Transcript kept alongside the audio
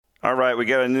All right, we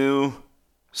got a new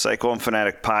Cyclone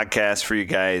Fanatic podcast for you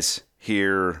guys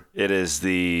here.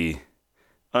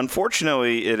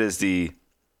 Unfortunately, it is the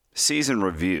season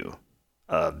review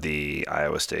of the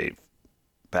Iowa State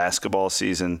basketball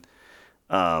season.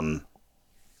 I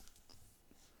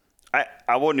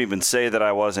wouldn't even say that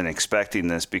I wasn't expecting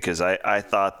this because I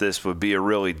thought this would be a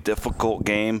really difficult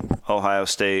game, Ohio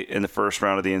State, in the first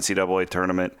round of the NCAA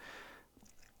tournament.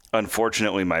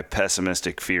 Unfortunately, my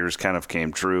pessimistic fears kind of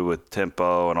came true with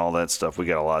tempo and all that stuff. We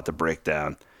got a lot to break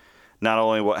down. Not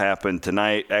only what happened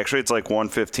tonight, actually it's like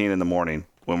 1:15 in the morning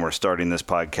when we're starting this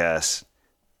podcast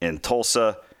in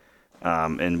Tulsa,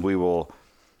 and we will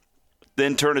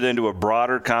then turn it into a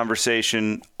broader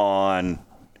conversation on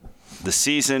the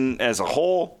season as a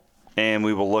whole, and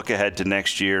we will look ahead to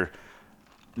next year.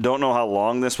 Don't know how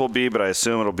long this will be, but I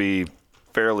assume it'll be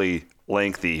fairly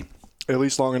lengthy. At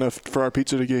least long enough for our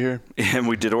pizza to get here. And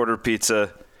we did order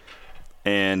pizza.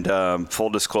 And full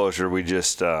disclosure,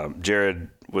 Jared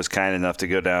was kind enough to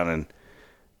go down and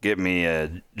get me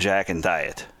a Jack and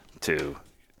Diet to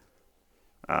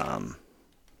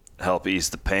help ease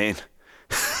the pain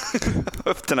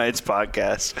of tonight's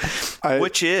podcast.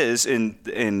 Which is,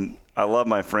 and I love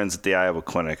my friends at the Iowa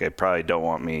Clinic. They probably don't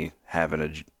want me having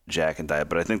a Jack and Diet,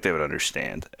 but I think they would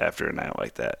understand after a night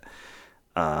like that.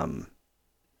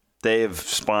 They have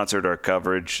sponsored our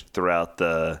coverage throughout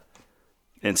the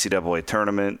NCAA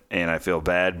tournament, and I feel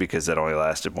bad because that only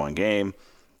lasted one game.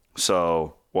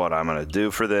 So what I'm going to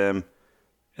do for them,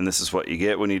 and this is what you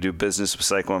get when you do business with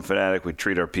Cyclone Fanatic, we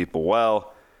treat our people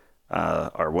well.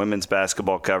 Our women's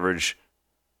basketball coverage,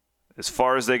 as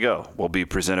far as they go, will be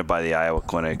presented by the Iowa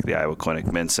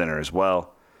Clinic Men's Center as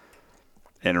well.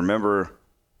 And remember,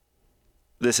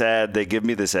 this ad, they give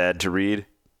me this ad to read,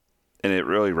 and it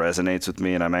really resonates with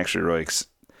me, and I'm actually really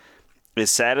as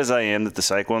sad as I am that the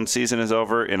Cyclone season is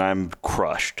over, and I'm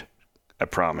crushed. I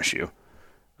promise you.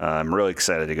 I'm really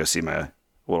excited to go see my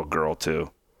little girl, too,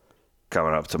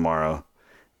 coming up tomorrow.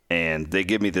 And they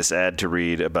give me this ad to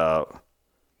read about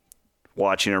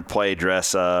watching her play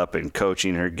dress up and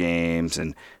coaching her games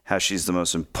and how she's the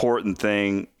most important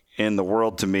thing in the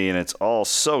world to me, and it's all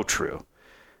so true.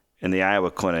 And the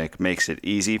Iowa Clinic makes it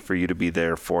easy for you to be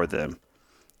there for them.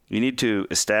 You need to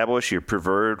establish your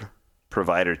preferred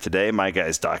provider today. My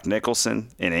guy's Doc Nicholson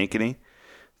in Ankeny.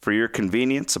 For your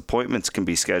convenience, appointments can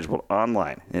be scheduled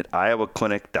online at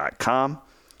iowaclinic.com,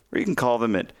 or you can call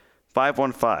them at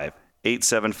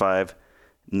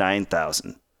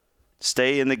 515-875-9000.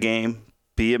 Stay in the game,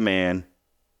 be a man,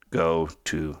 go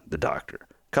to the doctor.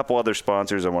 A couple other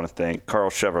sponsors I want to thank. Carl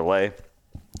Chevrolet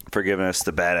for giving us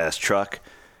the badass truck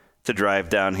to drive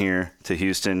down here to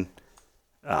Houston.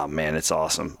 Oh, man, it's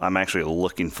awesome. I'm actually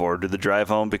looking forward to the drive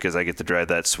home because I get to drive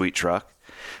that sweet truck.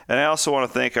 And I also want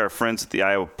to thank our friends at the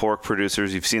Iowa Pork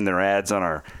Producers. You've seen their ads on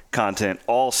our content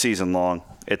all season long.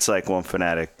 It's Cyclone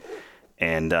Fanatic.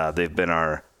 And they've been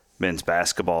our men's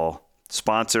basketball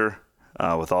sponsor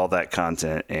with all that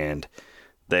content. And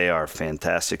they are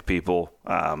fantastic people.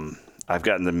 I've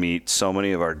gotten to meet so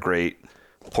many of our great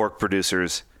pork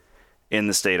producers in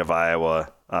the state of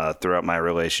Iowa throughout my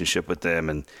relationship with them.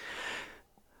 And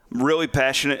really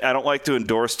passionate. I don't like to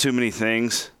endorse too many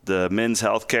things. The men's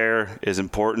health care is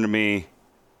important to me,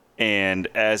 and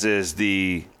as is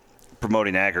the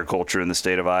promoting agriculture in the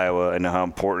state of Iowa. I know how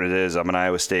important it is. I'm an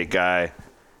Iowa State guy,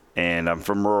 and I'm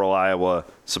from rural Iowa,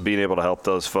 so being able to help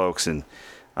those folks and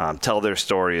tell their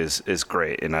story is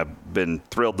great, and I've been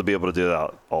thrilled to be able to do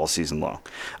that all season long.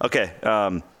 Okay,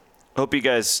 hope you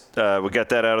guys, we got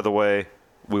that out of the way.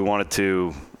 We wanted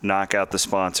to knock out the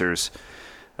sponsors.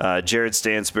 Jared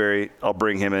Stansberry, I'll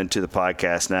bring him into the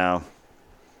podcast now.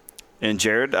 And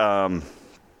Jared,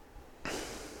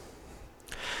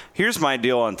 here's my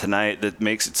deal on tonight that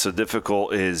makes it so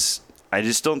difficult is I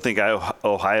just don't think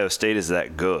Ohio State is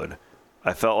that good.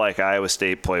 I felt like Iowa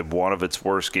State played one of its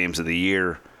worst games of the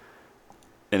year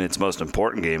and its most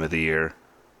important game of the year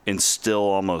and still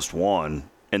almost won,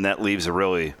 and that leaves a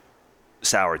really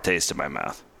sour taste in my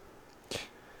mouth.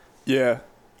 Yeah,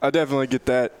 I definitely get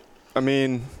that. I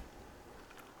mean,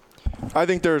 I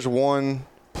think there's one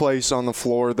place on the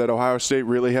floor that Ohio State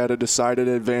really had a decided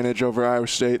advantage over Iowa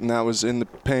State, and that was in the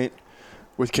paint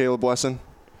with Caleb Wesson.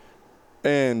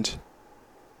 And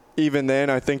even then,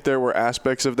 I think there were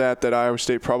aspects of that Iowa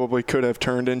State probably could have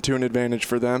turned into an advantage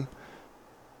for them.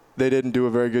 They didn't do a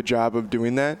very good job of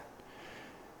doing that.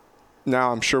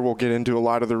 Now, I'm sure we'll get into a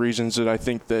lot of the reasons that I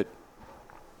think that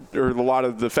or a lot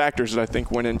of the factors that I think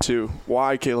went into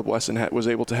why Caleb Wesson was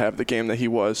able to have the game that he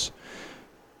was.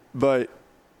 But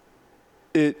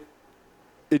it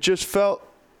just felt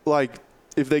like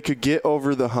if they could get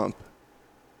over the hump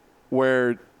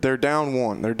where they're down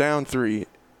 1, they're down 3,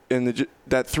 and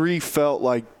that 3 felt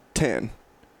like 10.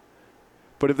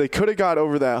 But if they could have got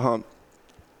over that hump,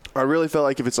 I really felt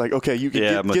like if it's like, okay, you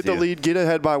can get the lead, get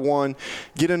ahead by 1,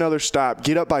 get another stop,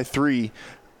 get up by 3,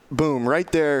 boom, right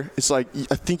there. It's like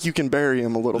I think you can bury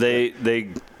him a little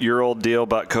bit. Your old deal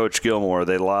about Coach Gilmore,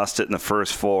 they lost it in the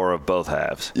first 4 of both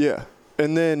halves. Yeah,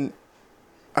 and then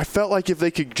I felt like if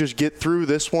they could just get through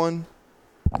this one,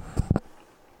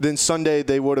 then Sunday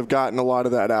they would have gotten a lot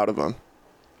of that out of them.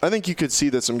 I think you could see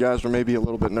that some guys were maybe a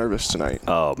little bit nervous tonight.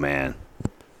 Oh, man.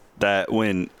 That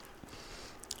when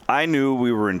I knew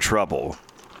we were in trouble,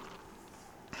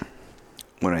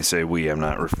 when I say we, I'm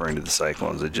not referring to the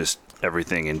Cyclones, it's just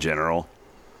everything in general.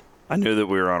 I knew that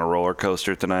we were on a roller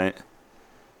coaster tonight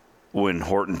when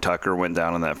Horton Tucker went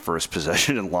down on that first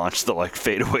possession and launched the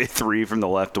fadeaway 3 from the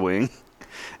left wing.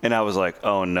 And I was like,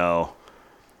 oh, no.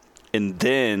 And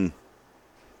then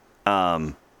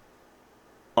on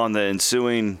the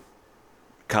ensuing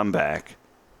comeback,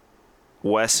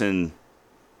 Wesson,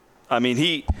 I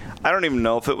don't even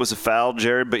know if it was a foul,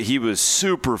 Jared, but he was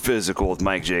super physical with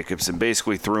Mike Jacobson,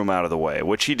 basically threw him out of the way,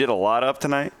 which he did a lot of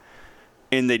tonight,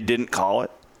 and they didn't call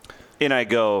it. And I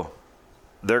go,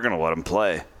 they're going to let him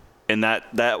play. And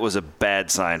that was a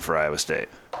bad sign for Iowa State.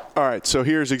 All right, so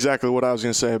here's exactly what I was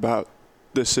going to say about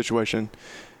this situation.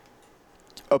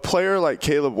 A player like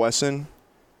Caleb Wesson,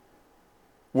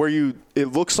 where it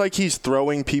looks like he's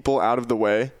throwing people out of the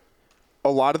way, a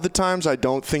lot of the times I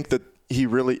don't think that he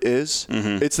really is.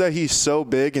 Mm-hmm. It's that he's so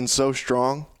big and so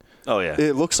strong. Oh, yeah.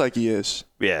 It looks like he is.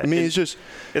 Yeah. He's just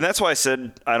 – and that's why I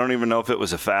said I don't even know if it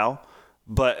was a foul,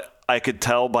 but I could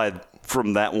tell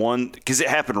from that one – because it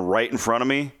happened right in front of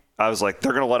me. I was like,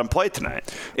 they're going to let him play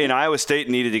tonight. And Iowa State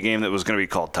needed a game that was going to be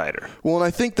called tighter. Well, and I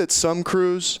think that some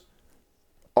crews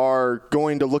are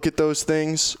going to look at those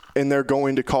things and they're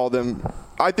going to call them –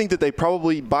 I think that they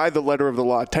probably, by the letter of the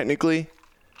law, technically,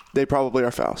 they probably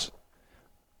are fouls.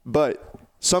 But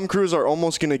some crews are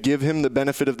almost going to give him the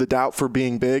benefit of the doubt for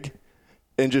being big.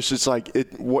 And just it's like,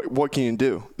 what can you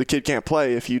do? The kid can't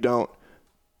play if you don't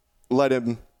let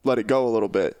it go a little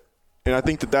bit. And I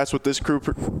think that that's what this crew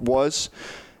was.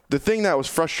 The thing that was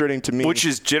frustrating to me, which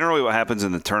is generally what happens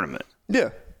in the tournament. Yeah.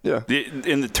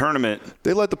 In the tournament,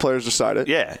 they let the players decide it.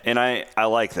 Yeah, and I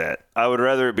like that. I would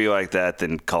rather it be like that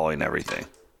than calling everything.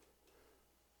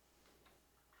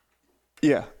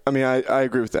 Yeah, I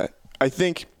agree with that. I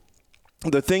think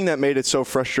the thing that made it so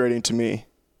frustrating to me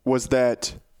was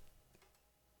that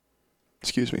 –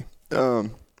 excuse me. The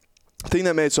thing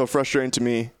that made it so frustrating to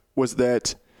me was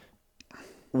that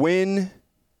when –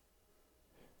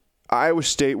 Iowa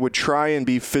State would try and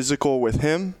be physical with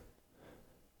him,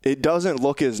 it doesn't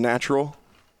look as natural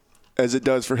as it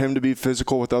does for him to be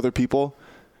physical with other people,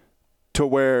 to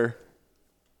where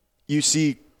you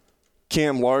see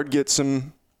Cam Lard get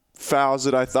some fouls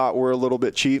that I thought were a little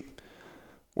bit cheap,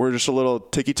 were just a little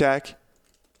ticky-tack.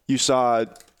 You saw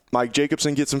Mike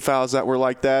Jacobson get some fouls that were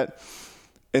like that.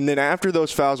 And then after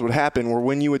those fouls would happen, were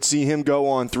when you would see him go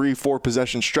on 3-4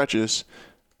 possession stretches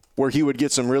where he would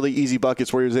get some really easy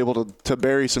buckets where he was able to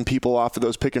bury some people off of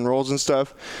those pick and rolls and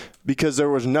stuff, because there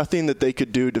was nothing that they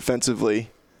could do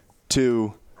defensively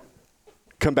to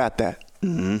combat that.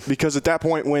 Mm-hmm. Because at that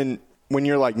point when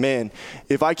you're like, man,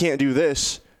 if I can't do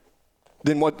this,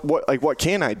 then what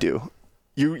can I do?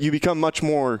 You become much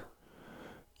more,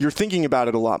 you're thinking about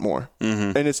it a lot more.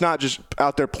 Mm-hmm. And it's not just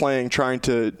out there playing, trying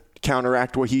to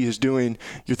counteract what he is doing.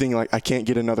 You're thinking like, I can't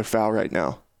get another foul right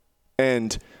now.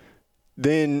 And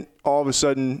then all of a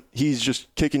sudden he's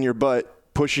just kicking your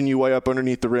butt, pushing you way up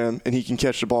underneath the rim, and he can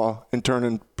catch the ball and turn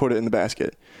and put it in the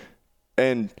basket.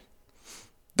 And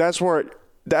that's what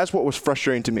was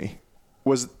frustrating to me,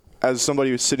 was as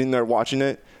somebody who's sitting there watching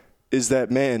it, is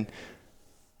that, man,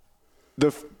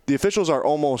 the officials are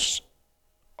almost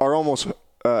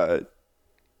I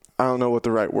don't know what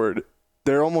the right word.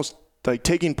 They're almost like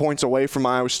taking points away from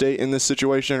Iowa State in this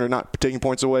situation, or not taking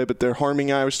points away, but they're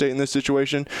harming Iowa State in this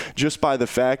situation just by the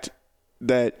fact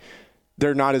that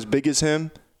they're not as big as him,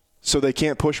 so they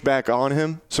can't push back on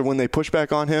him. So when they push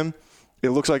back on him, it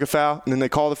looks like a foul, and then they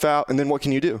call the foul, and then what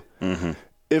can you do? Mm-hmm.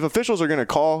 If officials are going to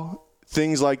call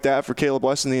things like that for Caleb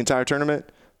Wesson the entire tournament,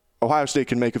 Ohio State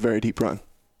can make a very deep run.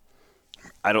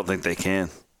 I don't think they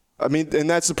can. And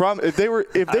that's the problem. If they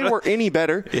were any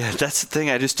better. Yeah, that's the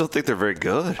thing. I just don't think they're very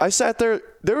good. I sat there.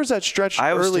 There was that stretch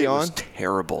Iowa early State on. was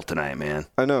terrible tonight, man.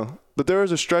 I know. But there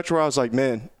was a stretch where I was like,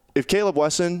 man, if Caleb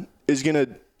Wesson if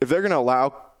they're going to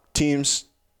allow teams,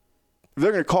 if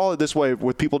they're going to call it this way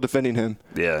with people defending him,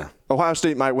 yeah, Ohio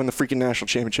State might win the freaking national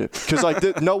championship.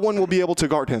 Because no one will be able to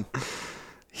guard him.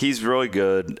 He's really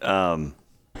good.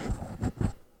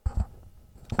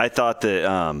 I thought that,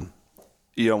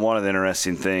 one of the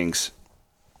interesting things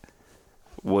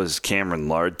was Cameron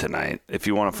Lard tonight. If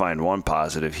you want to find one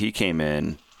positive, he came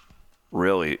in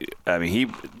really. I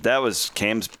mean, that was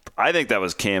Cam's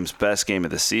best game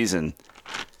of the season.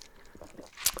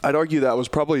 I'd argue that was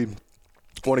probably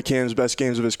one of Cam's best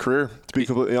games of his career, to be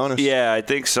completely honest. Yeah, I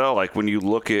think so. Like when you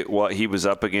look at what he was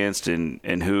up against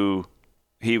and who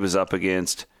he was up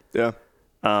against. Yeah.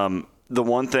 The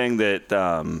one thing that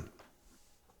a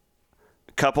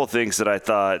couple things that I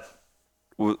thought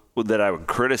that I would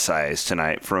criticize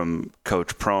tonight from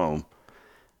Coach Prohm.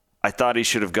 I thought he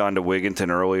should have gone to Wigginton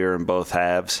earlier in both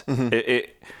halves.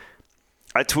 Mm-hmm.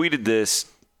 I tweeted this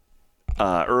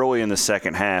early in the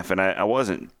second half, and I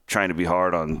wasn't trying to be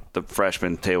hard on the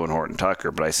freshman Taylor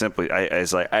Horton-Tucker, but I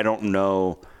was like, I don't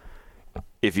know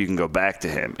if you can go back to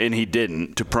him. And he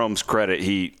didn't. To Prohm's credit,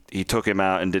 he took him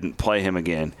out and didn't play him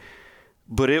again.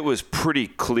 But it was pretty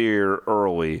clear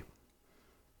early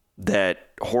that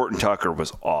Horton-Tucker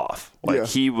was off.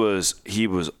 He was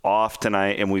off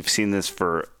tonight, and we've seen this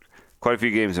for quite a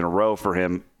few games in a row for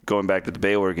him, going back to the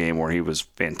Baylor game where he was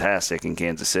fantastic in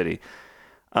Kansas City.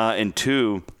 And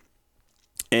two,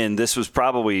 and this was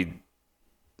probably,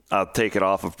 I'll take it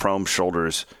off of Prohm's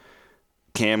shoulders,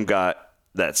 Cam got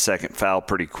that second foul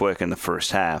pretty quick in the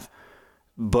first half.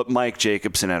 But Mike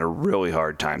Jacobson had a really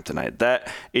hard time tonight.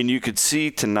 And you could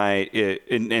see tonight,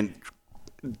 and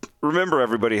remember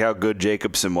everybody how good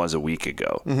Jacobson was a week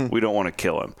ago. Mm-hmm. We don't want to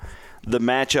kill him. The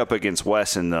matchup against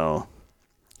Wesson, though,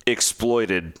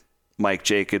 exploited Mike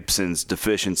Jacobson's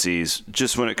deficiencies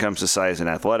just when it comes to size and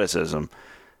athleticism.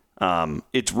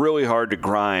 It's really hard to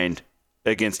grind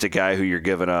against a guy who you're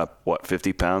giving up,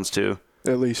 50 pounds to?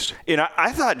 At least. And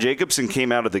I thought Jacobson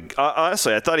came out of the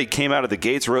honestly, I thought he came out of the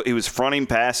gates. He was fronting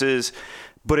passes,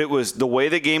 but it was the way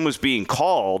the game was being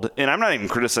called. And I'm not even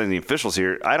criticizing the officials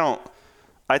here.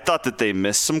 I thought that they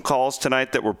missed some calls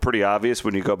tonight that were pretty obvious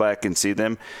when you go back and see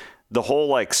them. The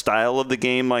whole style of the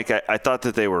game, I thought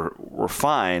that they were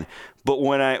fine. But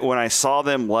when I saw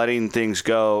them letting things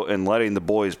go and letting the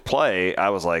boys play, I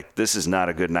was like, this is not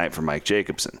a good night for Mike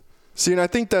Jacobson. See, and I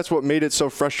think that's what made it so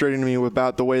frustrating to me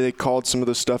about the way they called some of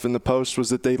the stuff in the post was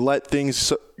that they let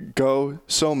things go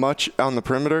so much on the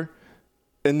perimeter.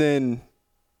 And then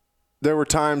there were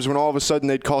times when all of a sudden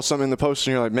they'd call something in the post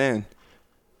and you're like, man,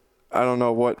 I don't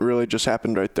know what really just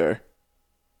happened right there.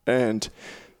 And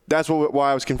that's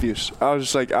why I was confused. I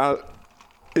was just like,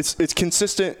 it's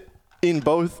consistent in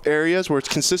both areas where it's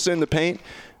consistent in the paint,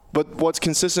 but what's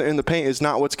consistent in the paint is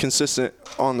not what's consistent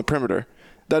on the perimeter.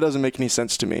 That doesn't make any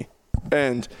sense to me.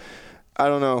 And I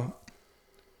don't know.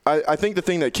 I think the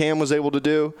thing that Cam was able to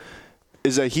do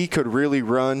is that he could really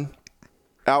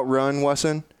outrun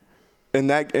Wesson, and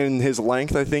his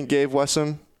length, I think, gave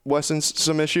Wesson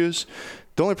some issues.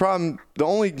 The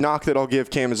only knock that I'll give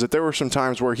Cam is that there were some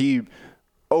times where he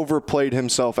overplayed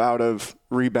himself out of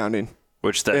rebounding.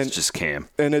 Which that's just Cam.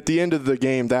 And at the end of the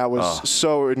game, that was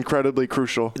so incredibly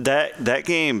crucial. That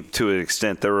game, to an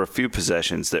extent, there were a few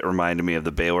possessions that reminded me of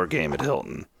the Baylor game at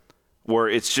Hilton, where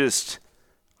it's just,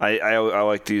 I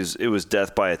like to use, it was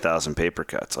death by 1,000 paper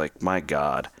cuts. My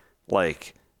God.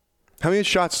 How many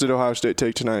shots did Ohio State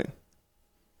take tonight?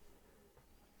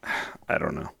 I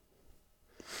don't know.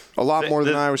 A lot more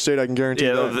than Iowa State, I can guarantee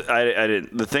that. I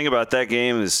didn't. The thing about that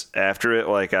game is after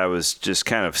it, I was just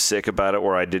kind of sick about it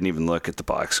where I didn't even look at the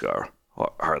box score,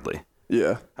 hardly.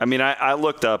 Yeah. I mean, I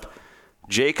looked up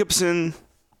Jacobson,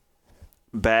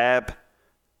 Babb,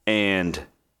 and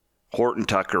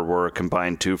Horton-Tucker were a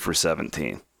combined 2 for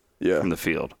 17 from the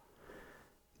field.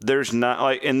 There's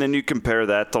not, and then you compare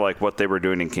that to, what they were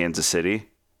doing in Kansas City.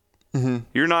 Mm-hmm.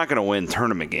 You're not going to win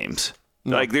tournament games.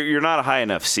 No. You're not a high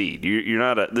enough seed. You're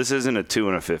not this isn't a 2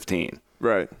 and a 15.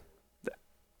 Right.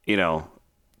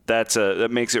 That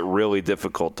makes it really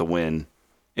difficult to win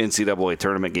NCAA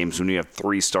tournament games when you have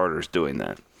 3 starters doing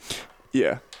that.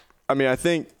 Yeah. I mean, I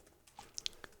think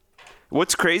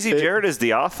what's crazy, Jared, is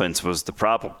the offense was the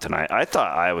problem tonight. I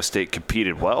thought Iowa State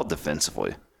competed well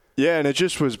defensively. Yeah, and it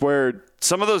just was where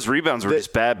some of those rebounds were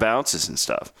just bad bounces and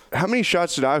stuff. How many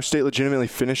shots did Iowa State legitimately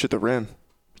finish at the rim?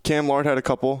 Cam Lard had a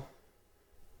couple.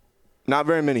 Not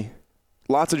very many.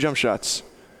 Lots of jump shots.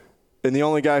 And the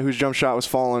only guy whose jump shot was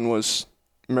falling was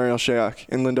Mariel Shayok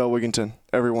and Lindell Wigginton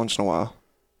every once in a while.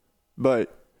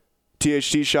 But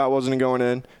THT's shot wasn't going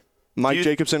in. Mike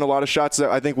Jacobson, a lot of shots that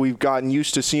I think we've gotten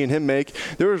used to seeing him make.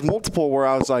 There was multiple where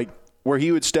I was like, where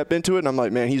he would step into it, and I'm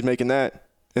like, man, he's making that.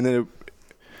 And then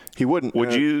he wouldn't.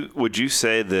 Would you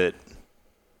say that,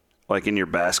 in your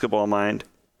basketball mind,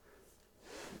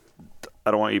 I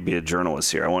don't want you to be a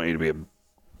journalist here. I want you to be a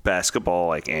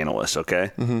basketball analyst,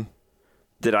 okay? Mm-hmm.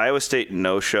 Did Iowa State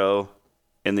no-show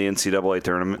in the NCAA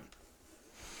tournament?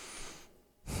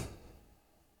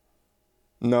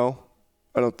 No,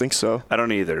 I don't think so. I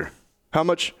don't either. How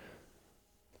much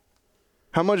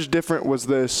different was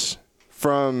this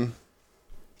from?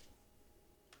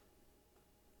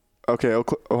 Okay,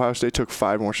 Ohio State took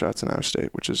 5 more shots than Iowa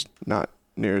State, which is not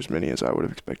near as many as I would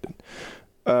have expected.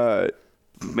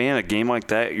 Man, a game like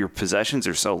that, your possessions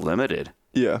are so limited.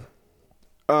 Yeah.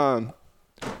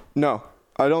 No,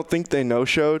 I don't think they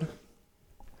no-showed,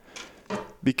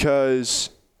 because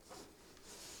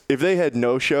if they had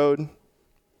no-showed,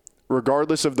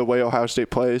 regardless of the way Ohio State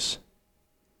plays,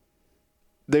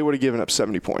 they would have given up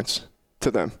 70 points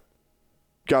to them.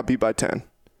 Got beat by 10.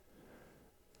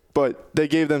 But they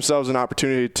gave themselves an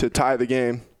opportunity to tie the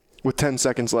game with 10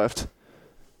 seconds left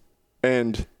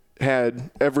and had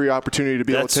every opportunity to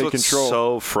be able to take control. That's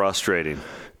so frustrating.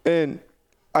 And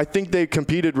I think they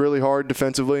competed really hard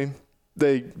defensively.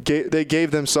 They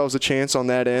gave themselves a chance on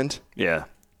that end. Yeah.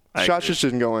 Shots just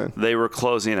didn't go in. They were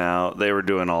closing out. They were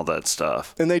doing all that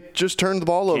stuff. And they just turned the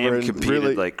ball over and competed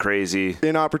really like crazy.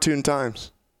 Inopportune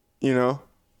times,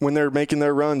 when they're making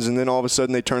their runs, and then all of a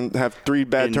sudden they have 3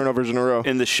 bad turnovers in a row.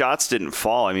 And the shots didn't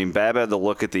fall. I mean, Bab had the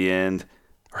look at the end.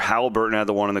 Halliburton had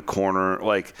the one in the corner.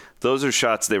 Like, those are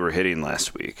shots they were hitting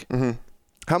last week. Mm-hmm.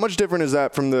 How much different is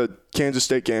that from the Kansas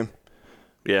State game?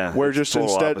 Yeah, where just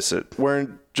instead opposite.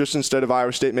 of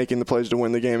Iowa State making the plays to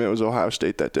win the game, it was Ohio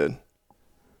State that did.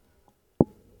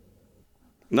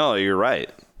 No, you're right.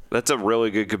 That's a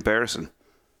really good comparison.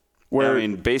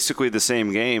 Basically the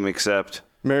same game, except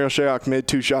Marial Shayok made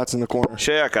 2 shots in the corner.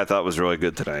 Shayok, I thought, was really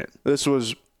good tonight. This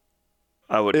was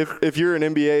if you're an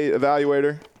NBA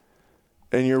evaluator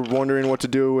and you're wondering what to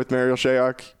do with Marial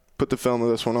Shayok, put the film of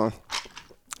this one on.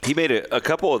 He made a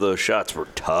couple of those shots were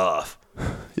tough.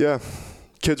 Yeah.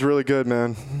 Kid's really good,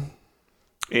 man.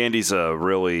 Andy's a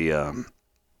really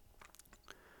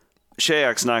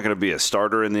Shayok's not going to be a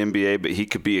starter in the NBA, but he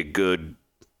could be a good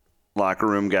locker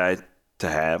room guy to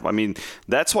have. I mean,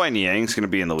 that's why Niang's going to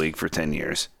be in the league for 10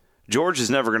 years. George is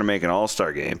never going to make an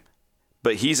all-star game,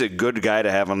 but he's a good guy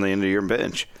to have on the end of your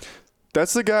bench.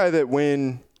 That's the guy that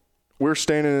when we're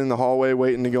standing in the hallway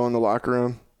waiting to go in the locker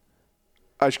room,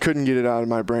 I just couldn't get it out of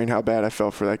my brain how bad I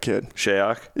felt for that kid.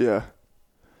 Shayok? Yeah.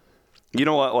 You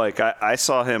know what? Like, I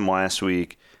saw him last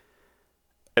week.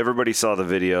 Everybody saw the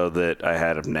video that I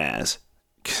had of Naz.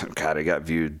 God, it got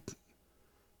viewed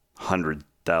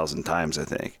 100,000 times, I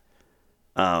think.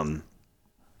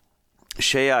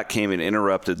 Shayok came and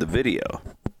interrupted the video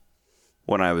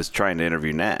when I was trying to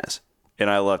interview Naz. And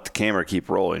I let the camera keep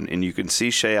rolling. And you can see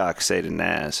Shayok say to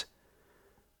Naz,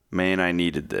 man, I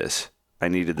needed this. I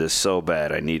needed this so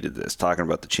bad. I needed this. Talking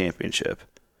about the championship.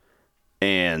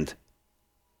 And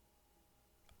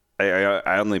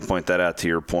I only point that out to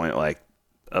your point, like,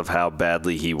 of how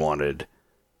badly he wanted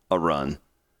a run.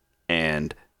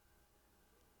 And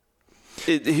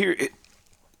you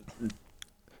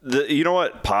know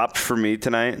what popped for me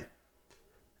tonight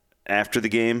after the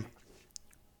game?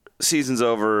 Season's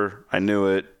over. I knew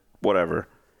it. Whatever.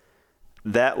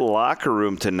 That locker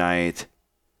room tonight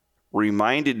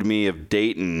reminded me of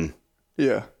Dayton.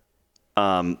 Yeah.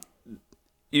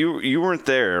 You weren't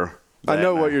there. I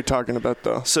know what you're talking about,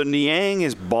 though. So Niang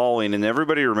is balling, and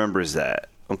everybody remembers that,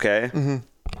 okay? Mm-hmm.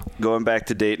 Going back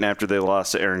to Dayton after they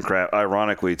lost to Aaron Craft,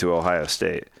 ironically, to Ohio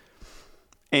State.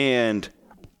 And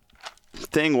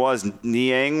thing was,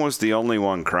 Niang was the only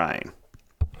one crying.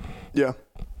 Yeah.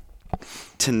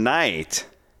 Tonight,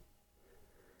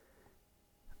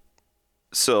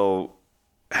 so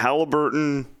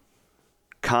Halliburton,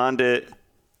 Condit,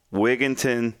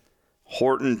 Wigginton,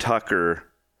 Horton Tucker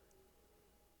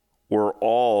were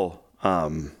all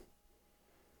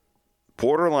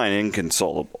borderline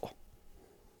inconsolable.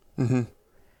 Mm-hmm.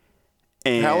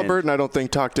 And Halliburton, I don't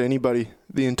think, talked to anybody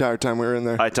the entire time we were in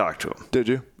there. I talked to him. Did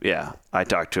you? Yeah, I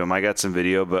talked to him. I got some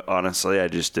video, but honestly, I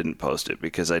just didn't post it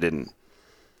because I don't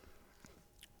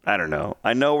know.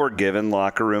 I know we're given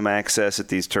locker room access at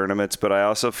these tournaments, but I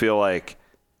also feel like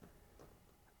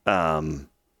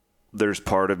there's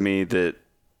part of me that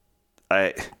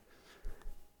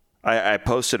I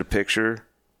posted a picture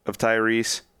of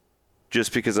Tyrese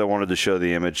just because I wanted to show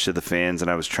the image to the fans, and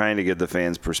I was trying to give the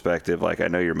fans perspective. Like, I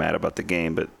know you're mad about the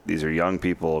game, but these are young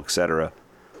people, etc.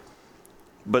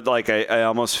 But, like, I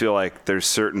almost feel like there's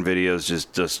certain videos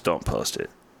just don't post it.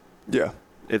 Yeah.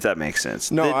 If that makes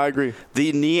sense. No, I agree.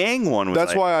 The Niang one was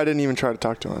That's why I didn't even try to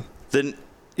talk to him.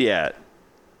 Yeah.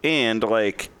 And,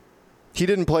 like, he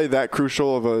didn't play that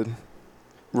crucial of a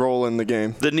role in the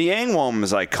game. The Niang one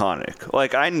was iconic.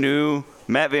 Like, I knew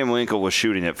Matt Van Winkle was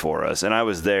shooting it for us, and I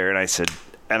was there, and I said,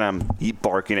 and I'm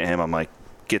barking at him. I'm like,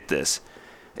 get this.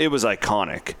 It was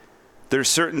iconic. There's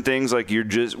certain things like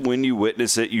when you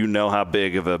witness it, you know how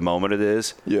big of a moment it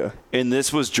is. Yeah. And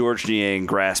this was George Niang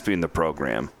grasping the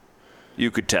program. You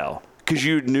could tell because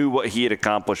you knew what he had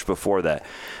accomplished before that.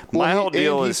 My whole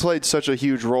deal is he played such a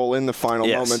huge role in the final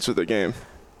Yes. moments of the game.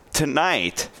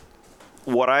 Tonight,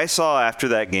 what I saw after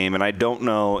that game, and I don't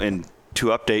know, and to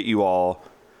update you all,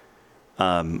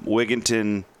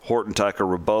 Wigginton, Horton Tucker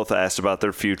were both asked about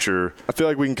their future. I feel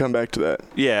like we can come back to that.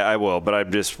 Yeah, I will, but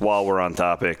I'm just, while we're on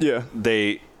topic, Yeah.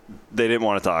 they didn't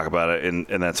want to talk about it,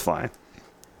 and that's fine.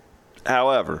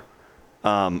 However,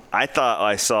 I thought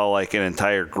I saw like an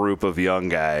entire group of young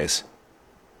guys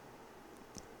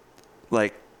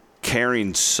like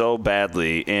caring so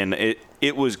badly, and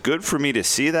it was good for me to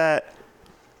see that.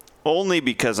 Only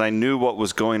because I knew what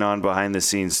was going on behind the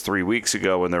scenes 3 weeks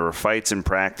ago when there were fights in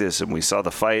practice, and we saw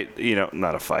the fight,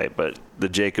 not a fight, but the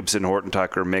Jacobson-Horton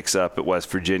Tucker mix-up at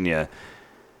West Virginia.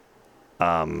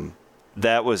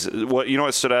 That was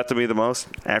what stood out to me the most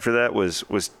after that was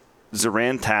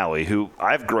Zoran Talley, who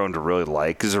I've grown to really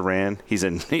like. Zoran, he's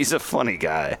a funny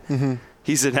guy. Mm-hmm.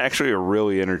 He's actually a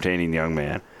really entertaining young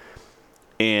man,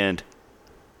 and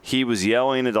he was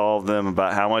yelling at all of them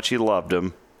about how much he loved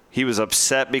them. He was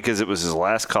upset because it was his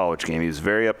last college game. He was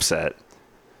very upset.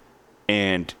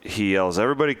 And he yells,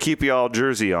 "Everybody keep y'all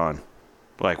jersey on.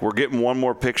 Like, we're getting one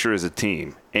more picture as a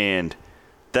team." And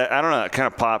that, I don't know, that kind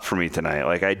of popped for me tonight.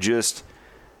 Like, I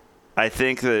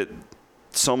think that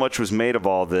so much was made of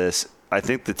all this. I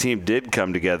think the team did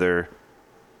come together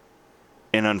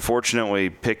and unfortunately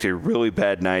picked a really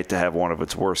bad night to have one of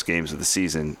its worst games of the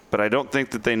season. But I don't think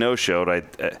that they no-showed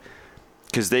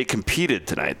because they competed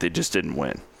tonight. They just didn't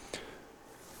win.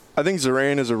 I think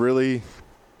Zoran is a really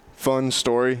fun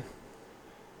story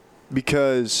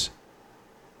because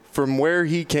from where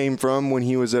he came from when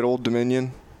he was at Old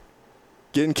Dominion,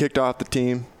 getting kicked off the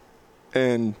team,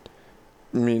 and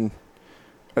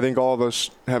I think all of us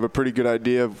have a pretty good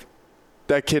idea of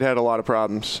that kid had a lot of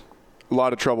problems, a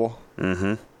lot of trouble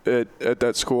at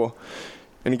that school.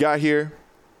 And he got here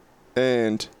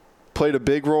and played a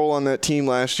big role on that team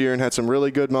last year and had some really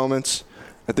good moments.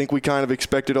 I think we kind of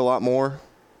expected a lot more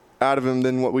out of him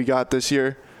than what we got this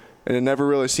year, and it never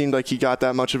really seemed like he got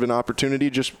that much of an opportunity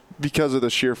just because of the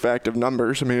sheer fact of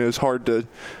numbers. It was going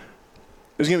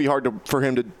to be hard for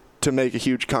him to make a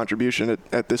huge contribution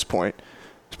at this point,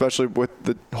 especially with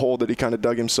the hole that he kind of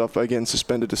dug himself by getting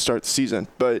suspended to start the season.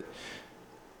 But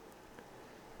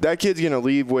that kid's going to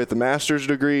leave with a master's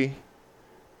degree.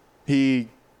 He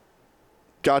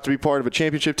got to be part of a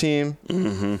championship team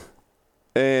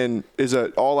and is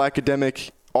an all-academic,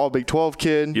 all Big 12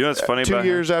 kid. You know what's funny about 2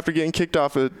 years after getting kicked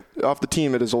off the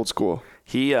team at his old school.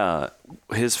 He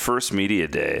his first media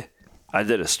day, I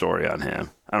did a story on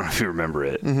him. I don't know if you remember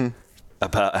it,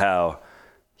 about how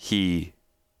he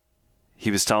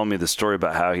was telling me the story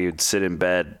about how he would sit in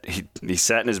bed. He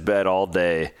sat in his bed all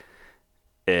day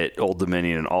at Old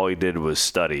Dominion, and all he did was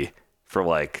study for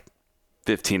like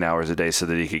 15 hours a day so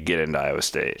that he could get into Iowa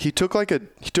State. He took like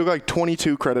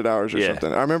 22 credit hours or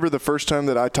something. I remember the first time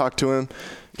that I talked to him,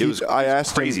 I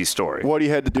asked crazy him story. What he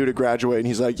had to do to graduate, and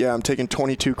he's like, "Yeah, I'm taking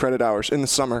 22 credit hours in the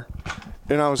summer."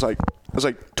 And I was like,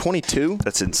 22?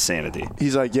 That's insanity.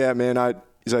 He's like, "Yeah, man."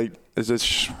 He's like, "Is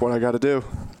this what I got to do?"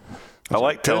 I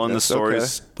like telling the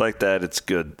stories like that. It's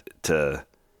good to.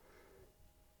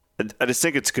 I just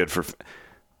think it's good for.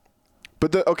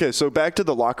 But so back to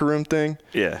the locker room thing.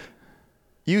 Yeah.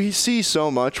 You see so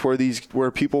much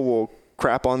where people will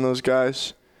crap on those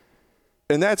guys,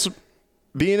 and that's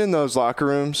being in those locker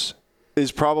rooms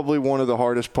is probably one of the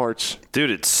hardest parts.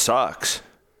 Dude, it sucks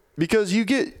because you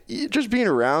get just being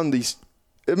around these.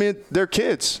 They're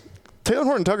kids. Taylor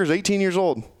Horton Tucker's 18 years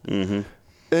old,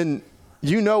 and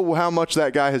you know how much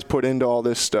that guy has put into all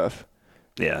this stuff.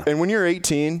 Yeah. And when you're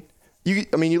 18, you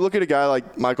look at a guy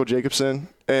like Michael Jacobson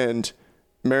and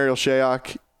Mariel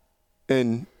Shayok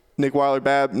and Nick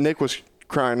Weiler-Babb. Nick was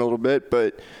crying a little bit,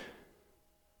 but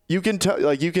you can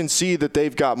tell, you can see that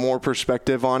they've got more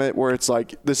perspective on it, where it's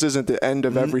like this isn't the end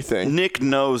of everything. Nick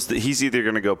knows that he's either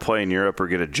going to go play in Europe or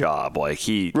get a job.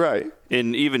 Right.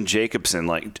 And even Jacobson,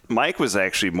 Mike was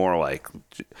actually more like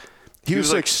he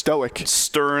was stoic,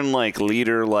 stern,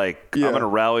 leader. I'm going to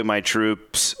rally my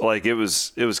troops. It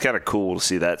was kind of cool to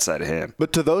see that side of him.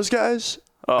 But to those guys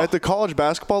at the college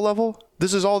basketball level,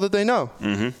 this is all that they know.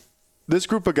 This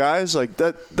group of guys,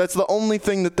 that's the only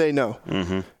thing that they know.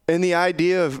 And the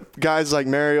idea of guys like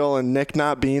Mariel and Nick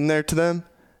not being there to them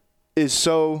is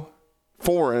so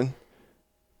foreign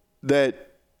that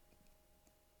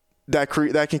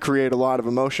can create a lot of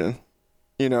emotion,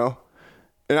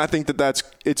 And I think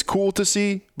it's cool to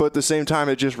see, but at the same time,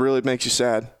 it just really makes you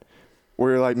sad.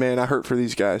 Where you're like, man, I hurt for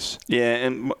these guys. Yeah,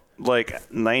 and like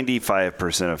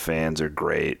 95% of fans are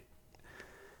great.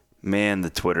 Man, the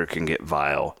Twitter can get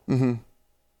vile. Mm-hmm.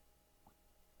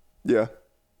 Yeah.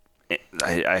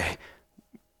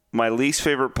 My least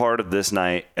favorite part of this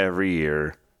night every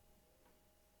year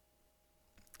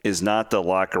is not the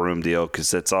locker room deal,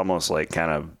 because it's almost like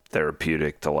kind of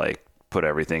therapeutic to like put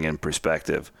everything in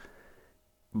perspective.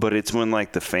 But it's when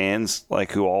like the fans,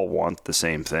 like who all want the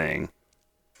same thing,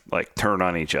 like turn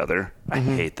on each other. I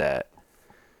hate that.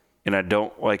 And I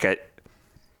don't like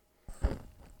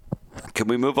Can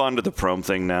we move on to the Prohm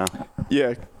thing now?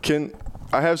 Yeah.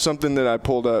 I have something that I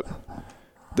pulled up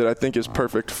that I think is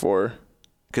perfect for.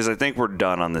 Because I think we're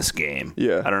done on this game.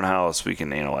 Yeah. I don't know how else we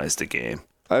can analyze the game.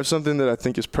 I have something that I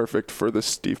think is perfect for the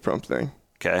Steve Prohm thing.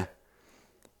 Okay.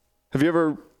 Have you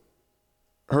ever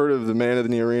heard of The Man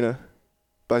in the Arena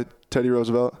by Teddy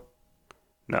Roosevelt?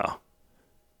 No.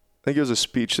 I think it was a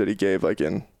speech that he gave it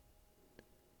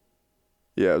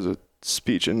was a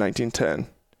speech in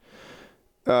 1910.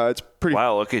 It's pretty.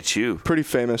 Wow, look at you. Pretty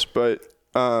famous, but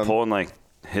pulling like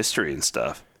history and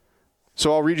stuff.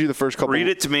 So I'll read you the first couple. Read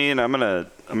it to me, and I'm gonna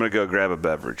go grab a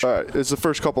beverage. All right, it's the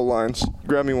first couple lines.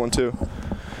 Grab me one too.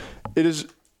 It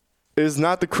is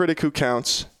not the critic who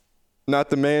counts, not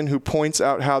the man who points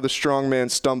out how the strong man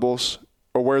stumbles,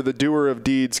 or where the doer of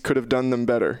deeds could have done them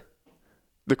better.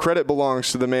 The credit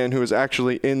belongs to the man who is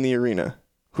actually in the arena,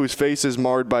 whose face is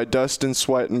marred by dust and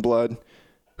sweat and blood,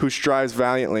 who strives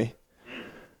valiantly,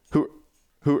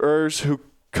 who errs, who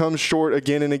comes short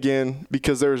again and again,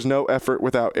 because there is no effort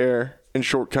without error and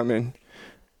shortcoming,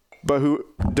 but who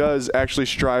does actually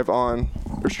strive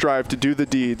to do the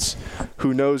deeds,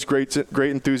 who knows great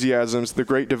enthusiasms, the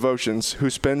great devotions, who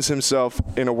spends himself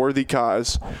in a worthy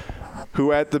cause,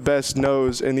 who at the best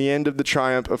knows in the end of the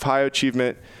triumph of high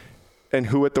achievement, and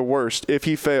who at the worst, if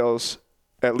he fails,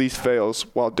 at least fails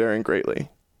while daring greatly.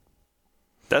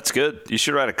 That's good. You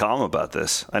should write a column about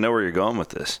this. I know where you're going with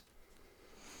this.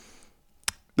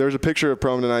 There's a picture of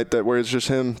Prohm tonight where it's just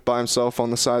him by himself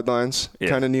on the sidelines,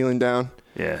 kind of kneeling down.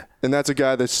 Yeah. And that's a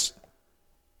guy that's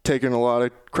taken a lot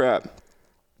of crap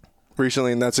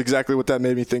recently, and that's exactly what that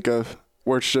made me think of,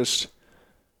 where it's just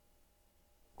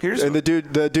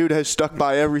the dude has stuck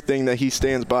by everything that he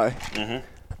stands by,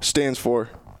 stands for,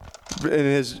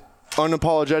 and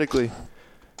unapologetically,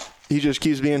 he just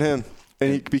keeps being him,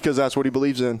 and because that's what he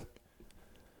believes in.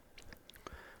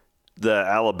 The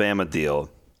Alabama deal,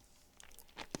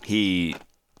 I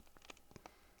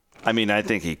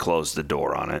think he closed the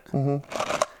door on it.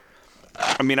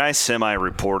 I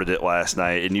semi-reported it last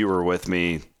night, and you were with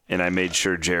me, and I made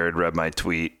sure Jared read my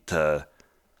tweet because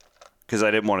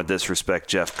I didn't want to disrespect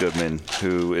Jeff Goodman,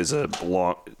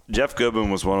 Jeff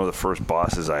Goodman was one of the first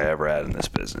bosses I ever had in this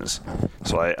business.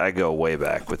 So I go way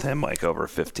back with him, like over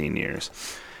 15 years.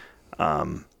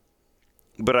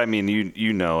 But I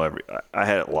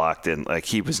had it locked in. Like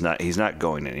he's not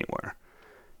going anywhere.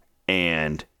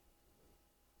 And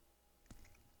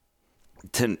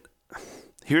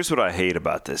here's what I hate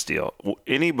about this deal.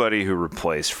 Anybody who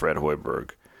replaced Fred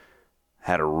Hoiberg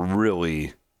had a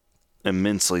really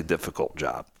immensely difficult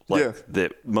job.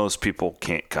 That most people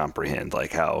can't comprehend,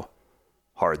 like how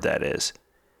hard that is.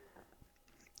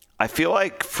 I feel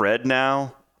like Fred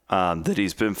now, that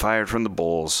he's been fired from the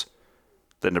Bulls,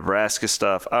 the Nebraska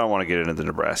stuff, I don't want to get into the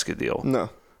Nebraska deal. No.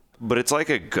 But it's like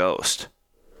a ghost.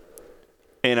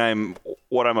 And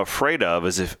what I'm afraid of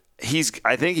is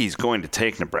I think he's going to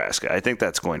take Nebraska. I think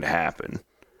that's going to happen.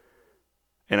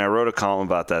 And I wrote a column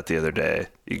about that the other day.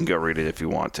 You can go read it if you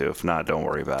want to. If not, don't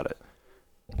worry about it.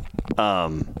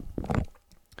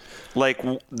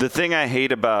 The thing I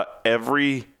hate about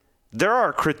there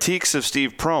are critiques of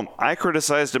Steve Prohm. I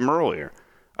criticized him earlier.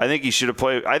 I think he should have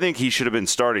been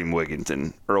starting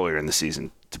Wigginton earlier in the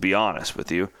season, to be honest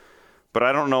with you. But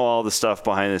I don't know all the stuff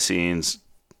behind the scenes,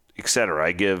 etc.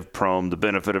 I give Prohm the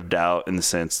benefit of doubt in the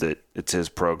sense that it's his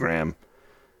program,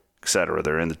 etc.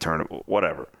 They're in the tournament,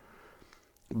 whatever.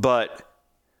 But,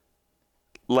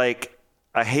 I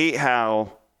hate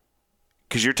how,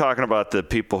 because you're talking about the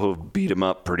people who beat him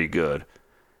up pretty good.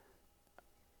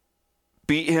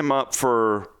 Beat him up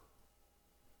for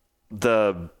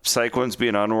the Cyclones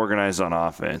being unorganized on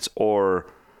offense, or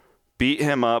beat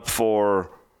him up for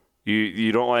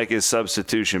you don't like his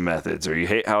substitution methods, or you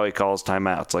hate how he calls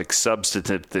timeouts, like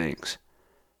substantive things.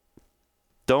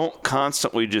 Don't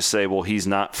constantly just say, well, he's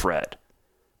not Fred.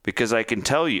 Because I can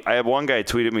tell you, I have one guy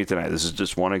tweeted me tonight. This is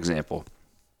just one example.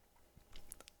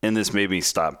 And this made me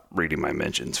stop reading my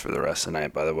mentions for the rest of the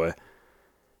night, by the way.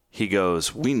 He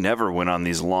goes, we never went on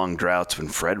these long droughts when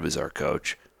Fred was our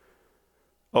coach.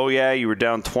 oh, yeah, you were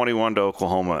down 21 to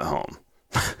Oklahoma at home.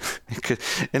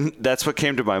 And that's what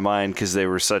came to my mind because they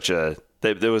were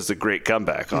there was a great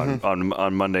comeback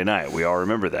on Monday night. We all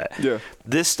remember that. Yeah.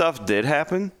 This stuff did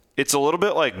happen. It's a little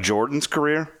bit like Jordan's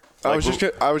career. I was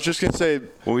just gonna say,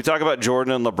 when we talk about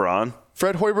Jordan and LeBron,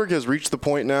 Fred Hoiberg has reached the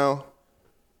point now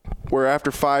where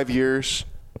after 5 years,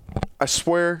 I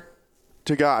swear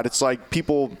to God, it's like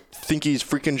people think he's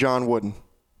freaking John Wooden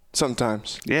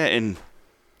sometimes. Yeah, and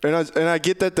I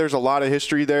get that there's a lot of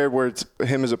history there where it's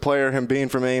him as a player, him being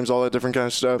from Ames, all that different kind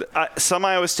of stuff. Some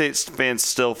Iowa State fans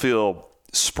still feel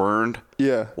spurned.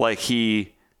 Yeah. Like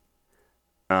he,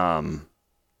 man,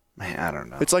 I don't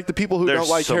know. It's like the people who don't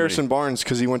like Harrison Barnes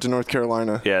because he went to North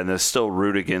Carolina. Yeah, and they still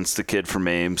root against the kid from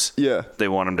Ames. Yeah. They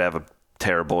want him to have a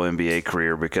terrible NBA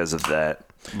career because of that.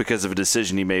 Because of a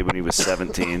decision he made when he was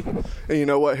 17. And you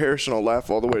know what? Harrison will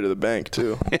laugh all the way to the bank,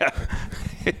 too. Yeah.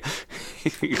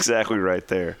 Exactly right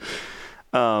there.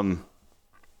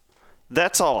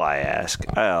 That's all I ask.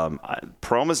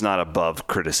 Proma's not above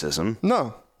criticism.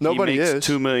 No, nobody is. He makes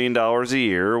 $2 million a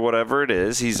year or whatever it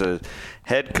is. He's a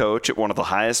head coach at one of the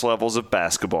highest levels of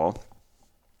basketball.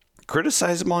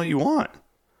 Criticize him all you want.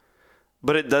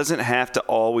 But it doesn't have to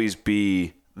always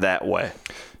be that way.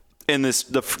 And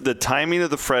the timing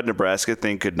of the Fred Nebraska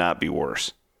thing could not be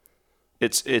worse.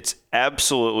 It's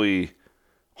absolutely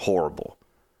horrible.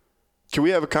 Can we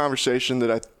have a conversation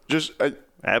that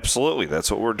Absolutely, that's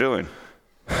what we're doing.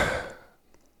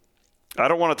 I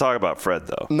don't want to talk about Fred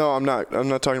though. No, I'm not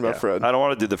talking about Fred. I don't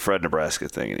want to do the Fred Nebraska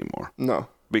thing anymore. No,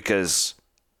 because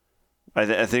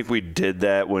I think we did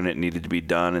that when it needed to be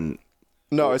done, and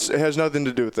no, it has nothing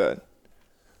to do with that.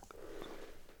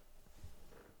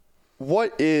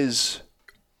 What is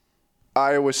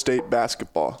Iowa State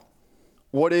basketball?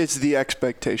 What is the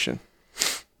expectation?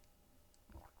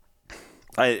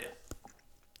 Are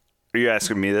you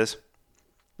asking me this?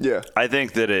 Yeah. I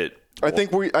think that I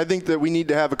think that we need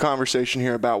to have a conversation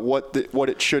here about what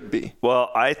it should be. Well,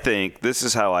 I think this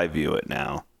is how I view it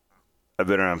now. I've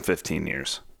been around 15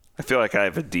 years. I feel like I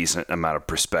have a decent amount of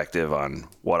perspective on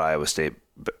what Iowa State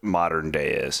modern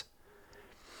day is.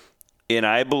 And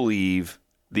I believe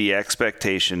the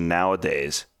expectation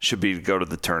nowadays should be to go to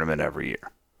the tournament every year.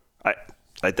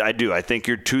 I do. I think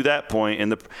you're to that point.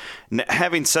 And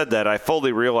having said that, I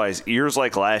fully realize years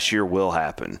like last year will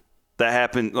happen. That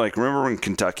happened. Like, remember when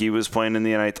Kentucky was playing in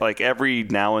the NIT? Like, every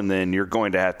now and then you're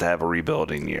going to have a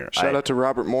rebuilding year. Shout out to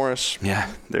Robert Morris.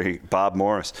 Yeah, Bob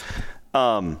Morris.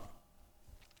 But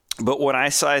when I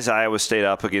size Iowa State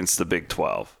up against the Big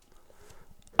 12,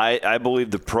 I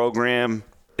believe the program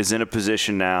is in a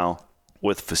position now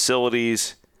with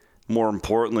facilities, more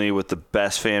importantly, with the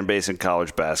best fan base in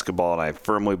college basketball, and I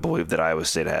firmly believe that Iowa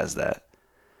State has that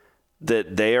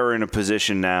they are in a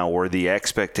position now where the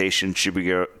expectation should be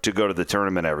to go to the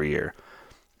tournament every year.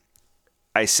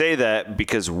 I say that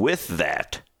because with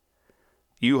that,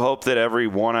 you hope that every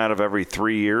 1 out of every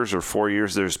 3 years or 4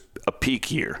 years, there's a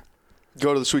peak year.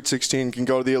 Go to the Sweet 16, can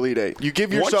go to the Elite Eight. You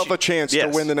give yourself a chance to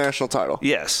win the national title.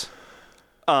 Yes.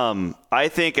 I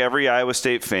think every Iowa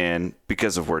State fan,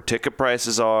 because of where ticket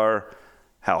prices are,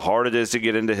 how hard it is to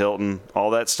get into Hilton,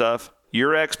 all that stuff,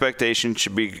 your expectation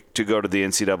should be to go to the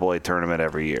NCAA tournament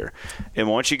every year. And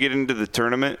once you get into the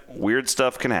tournament, weird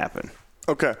stuff can happen.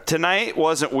 Okay. Tonight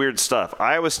wasn't weird stuff.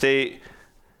 Iowa State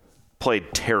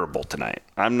played terrible tonight.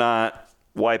 I'm not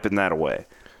wiping that away.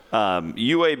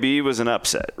 UAB was an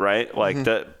upset, right? Like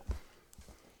that.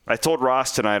 I told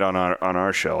Ross tonight on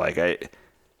our show, like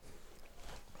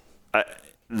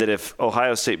that if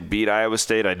Ohio State beat Iowa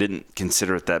State, I didn't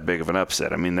consider it that big of an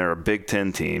upset. I mean, they're a Big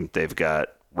Ten team. They've got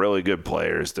really good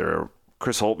players.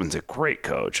 Chris Holtman's a great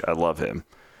coach. I love him.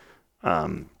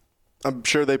 I'm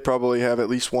sure they probably have at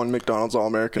least one McDonald's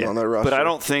All-American on their roster. But I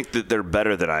don't think that they're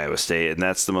better than Iowa State, and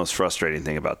that's the most frustrating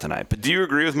thing about tonight. But do you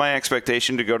agree with my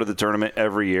expectation to go to the tournament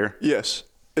every year? Yes.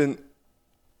 And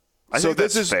so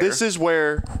this is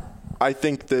where I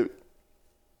think that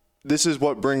this is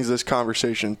what brings this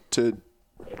conversation to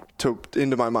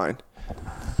into my mind.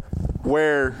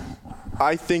 Where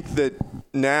I think that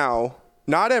now,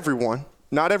 not everyone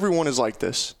is like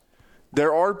this.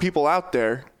 There are people out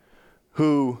there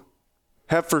who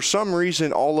have for some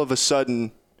reason all of a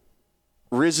sudden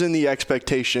risen the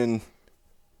expectation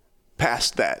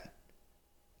past that.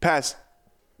 Past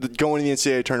going to the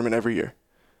NCAA tournament every year.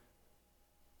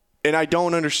 And I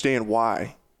don't understand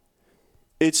why.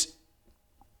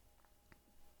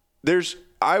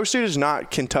 Iowa State is not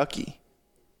Kentucky.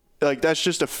 Like, that's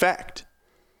just a fact.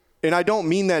 And I don't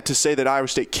mean that to say that Iowa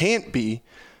State can't be.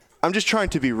 I'm just trying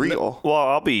to be real.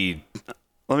 Well,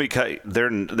 let me cut you. They're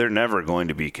never going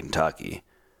to be Kentucky.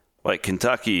 Like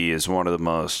Kentucky is one of the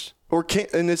most.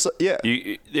 And it's yeah.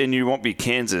 You won't be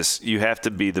Kansas. You have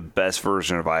to be the best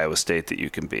version of Iowa State that you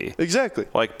can be. Exactly.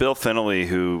 Like Bill Finley,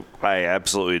 who I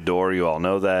absolutely adore. You all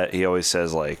know that. He always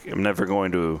says, like, I'm never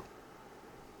going to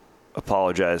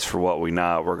apologize for what we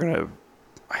not. We're going to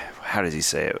 – how does he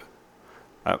say it?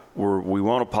 We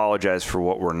won't apologize for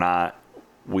what we're not.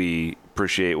 We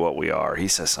appreciate what we are. He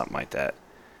says something like that.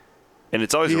 And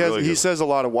it's always he says a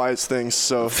lot of wise things,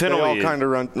 so Finley, they all kind of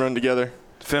run together.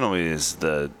 Finley is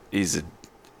he's a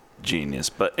genius.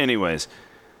 But anyways,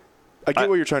 I get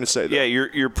what you're trying to say, though. Yeah,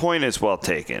 your point is well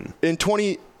taken. In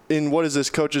what is this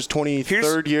coach's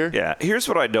 23rd year? Yeah, here's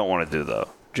what I don't want to do though,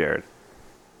 Jared.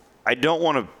 I don't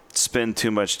want to spend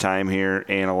too much time here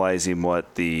analyzing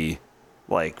what the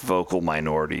vocal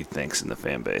minority thinks in the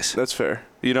fan base. That's fair.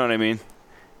 You know what I mean?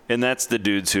 And that's the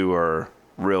dudes who are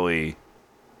really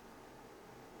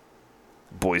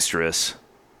boisterous.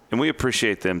 And we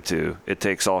appreciate them too. It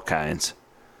takes all kinds.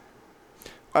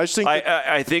 I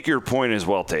think your point is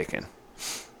well taken.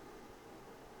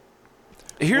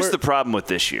 Here's the problem with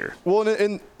this year. Well,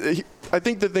 and I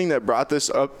think the thing that brought this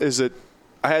up is that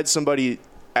I had somebody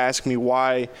ask me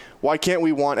why can't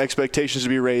we want expectations to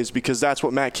be raised, because that's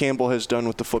what Matt Campbell has done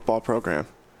with the football program.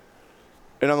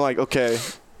 And I'm like, okay,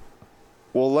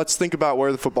 well, let's think about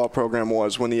where the football program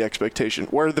was when the expectation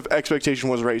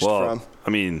was raised from. I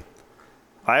mean,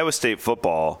 Iowa State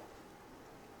football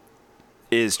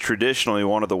is traditionally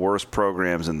one of the worst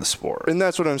programs in the sport. And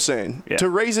that's what I'm saying. Yeah. To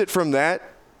raise it from that,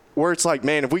 where it's like,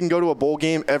 man, if we can go to a bowl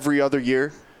game every other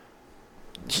year,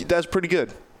 that's pretty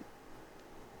good.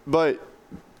 But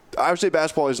Iowa State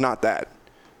basketball is not that.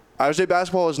 Iowa State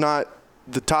basketball is not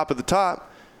the top of the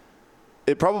top.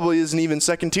 It probably isn't even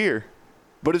second tier.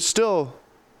 But it's still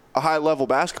a high-level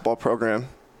basketball program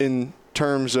in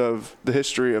terms of the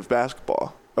history of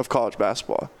basketball, of college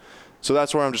basketball. So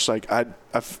that's where I'm just like,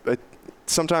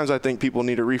 sometimes I think people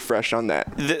need a refresh on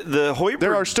that. The Hoiberg,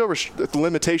 there are still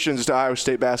limitations to Iowa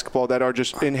State basketball that are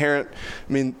just inherent.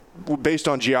 I mean, based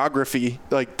on geography,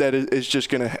 that is just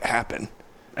going to happen.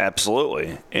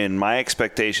 Absolutely. And my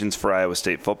expectations for Iowa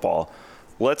State football,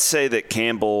 let's say that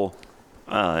Campbell,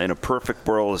 in a perfect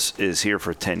world, is here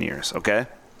for 10 years, okay?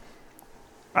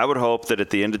 I would hope that at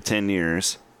the end of 10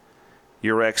 years,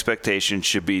 your expectation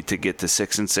should be to get to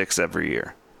 6-6 every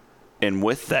year. And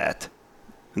with that,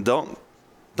 don't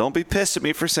be pissed at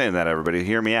me for saying that, everybody.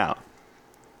 Hear me out.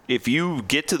 If you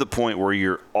get to the point where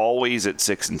you're always at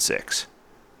 6-6,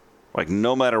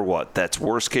 no matter what, that's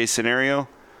worst case scenario,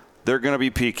 there are going to be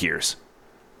peak years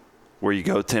where you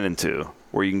go 10-2,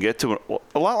 where you can get to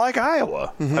a lot like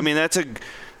Iowa. Mm-hmm. I mean,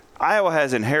 Iowa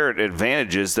has inherent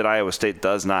advantages that Iowa State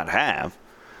does not have,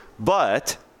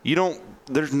 but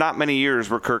there's not many years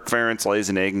where Kirk Ferentz lays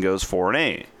an egg and goes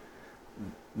 4-8.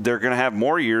 They're going to have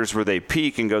more years where they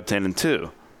peak and go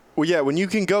 10-2. Well, yeah, when you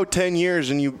can go 10 years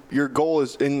and your goal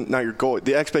is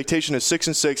the expectation is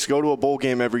 6-6, go to a bowl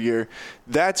game every year.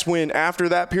 That's when, after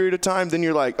that period of time, then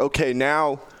you're like, okay,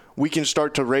 now we can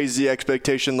start to raise the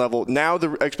expectation level. Now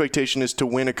the expectation is to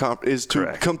win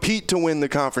compete to win the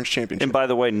conference championship. And by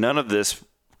the way, none of this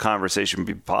conversation would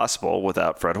be possible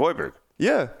without Fred Hoiberg.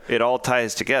 Yeah, it all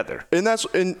ties together. And that's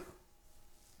in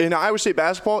Iowa State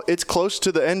basketball, it's close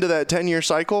to the end of that 10-year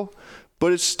cycle,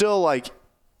 but it's still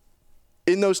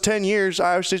in those 10 years,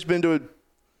 Iowa State's been to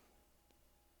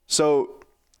So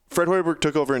Fred Hoiberg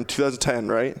took over in 2010,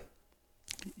 right?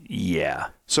 Yeah.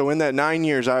 So in that 9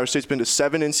 years, Iowa State's been to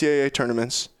 7 NCAA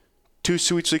tournaments, 2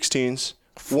 Sweet 16s,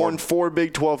 won 4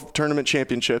 Big 12 tournament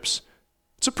championships.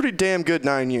 It's a pretty damn good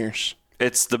 9 years.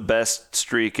 It's the best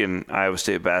streak in Iowa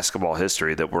State basketball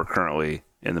history that we're currently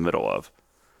in the middle of.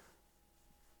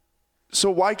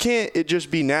 So why can't it just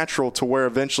be natural to where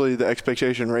eventually the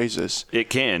expectation raises? It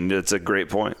can. It's a great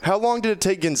point. How long did it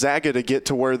take Gonzaga to get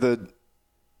to where the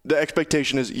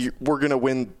expectation is we're going to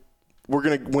win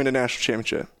a national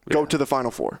championship, go to the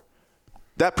Final Four?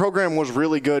 That program was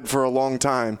really good for a long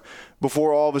time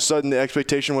before all of a sudden the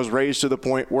expectation was raised to the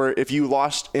point where if you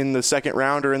lost in the second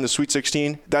round or in the Sweet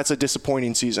 16, that's a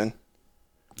disappointing season.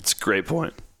 It's a great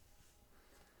point.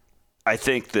 I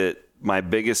think that my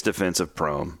biggest defense of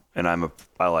Prohm, and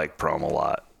I like Prohm a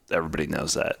lot. Everybody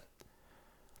knows that.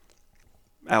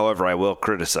 However, I will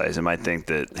criticize him. I think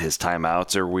that his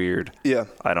timeouts are weird. Yeah.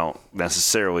 I don't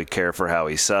necessarily care for how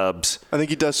he subs. I think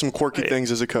he does some quirky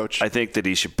things as a coach. I think that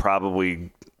he should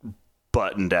probably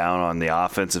button down on the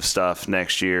offensive stuff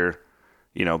next year,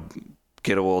 get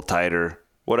a little tighter,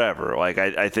 whatever.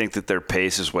 I think that their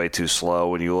pace is way too slow.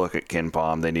 When you look at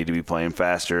KenPom, they need to be playing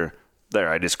faster.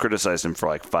 I just criticized him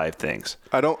for 5 things.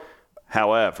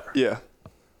 However, yeah,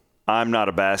 I'm not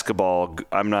a basketball.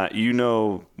 I'm not. You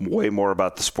know way more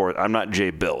about the sport. I'm not Jay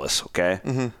Billis. Okay.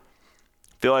 Mm-hmm. I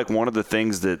feel like one of the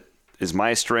things that is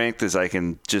my strength is I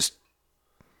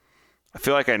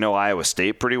feel like I know Iowa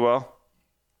State pretty well.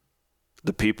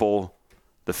 The people,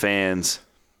 the fans,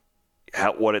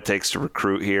 what it takes to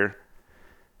recruit here,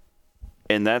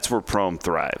 and that's where Prohm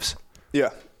thrives. Yeah.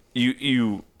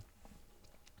 The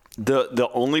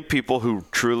only people who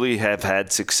truly have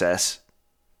had success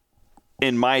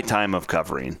in my time of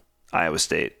covering Iowa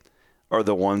State are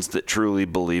the ones that truly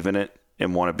believe in it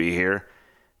and want to be here.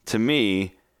 To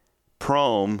me,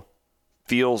 Prohm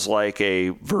feels like a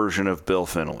version of Bill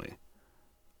Finley,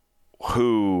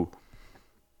 who,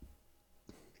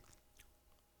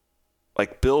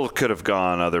 like, Bill could have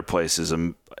gone other places.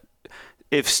 And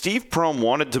if Steve Prohm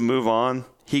wanted to move on,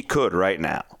 he could right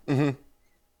now. Mm-hmm.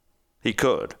 He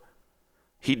could.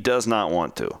 He does not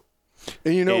want to.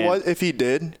 And you know what? If he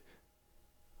did,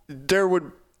 there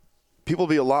would people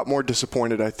be a lot more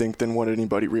disappointed, I think, than what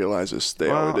anybody realizes they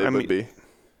would be.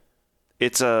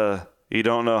 It's you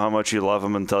don't know how much you love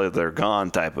them until they're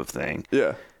gone type of thing.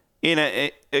 Yeah.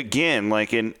 Again,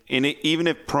 like even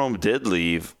if Prohm did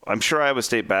leave, I'm sure Iowa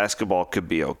State basketball could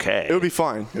be okay. It would be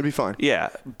fine. Yeah,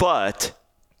 but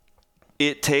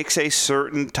it takes a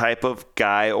certain type of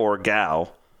guy or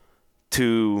gal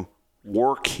to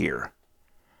work here.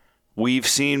 We've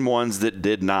seen ones that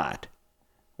did not.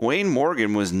 Wayne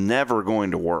Morgan was never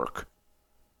going to work.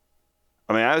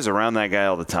 I mean, I was around that guy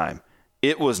all the time.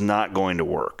 It was not going to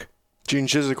work. Gene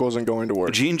Chizik wasn't going to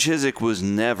work. Gene Chizik was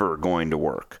never going to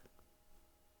work.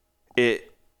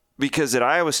 Because at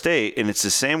Iowa State, and it's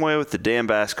the same way with the damn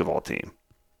basketball team,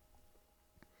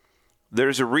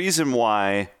 there's a reason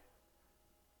why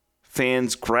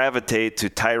fans gravitate to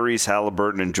Tyrese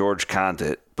Halliburton and George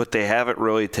Condit, but they haven't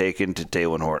really taken to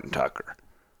Talen Horton-Tucker.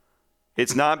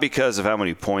 It's not because of how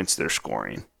many points they're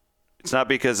scoring. It's not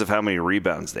because of how many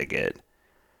rebounds they get.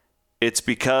 It's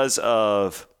because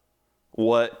of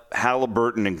what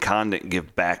Halliburton and Condit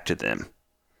give back to them.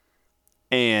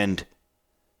 And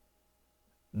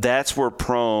that's where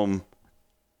Prohm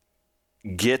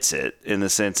gets it in the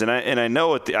sense. And I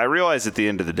know I realize at the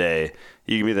end of the day,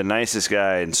 you can be the nicest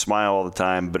guy and smile all the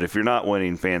time, but if you're not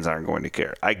winning, fans aren't going to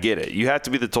care. I get it. You have to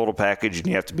be the total package, and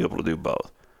you have to be able to do both.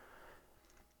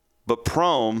 But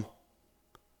Prohm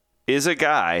is a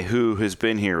guy who has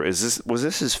been here. Was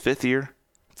this his fifth year?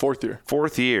 Fourth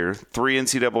year. 3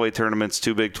 NCAA tournaments,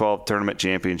 2 Big 12 tournament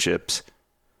championships.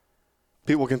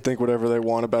 People can think whatever they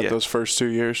want about those first 2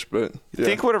 years, but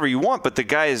think whatever you want. But the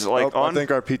guy is like I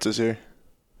think our pizza's here.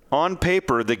 On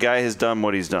paper, the guy has done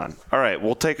what he's done. All right,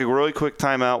 we'll take a really quick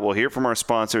timeout. We'll hear from our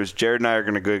sponsors. Jared and I are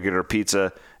going to go get our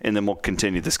pizza, and then we'll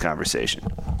continue this conversation.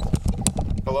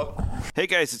 Hello? Hey,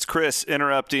 guys, it's Chris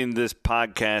interrupting this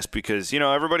podcast because,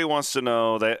 everybody wants to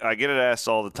know that I get it asked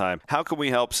all the time. How can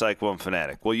we help Psych One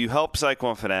Fanatic? Well, you help Psych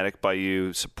One Fanatic by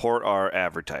you support our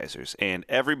advertisers, and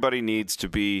everybody needs to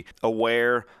be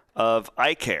aware of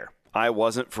eye care. I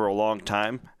wasn't for a long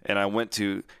time, and I went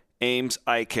to Ames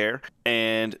Eye Care,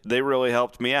 and they really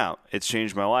helped me out. It's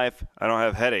changed my life. I don't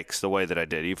have headaches the way that I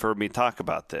did. You've heard me talk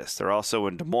about this. They're also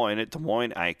in Des Moines at Des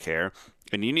Moines Eye Care,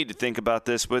 and you need to think about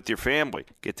this with your family.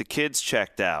 Get the kids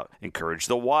checked out. Encourage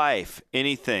the wife.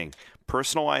 Anything.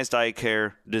 Personalized eye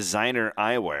care, designer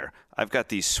eyewear. I've got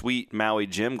these sweet Maui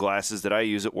gym glasses that I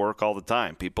use at work all the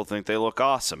time. People think they look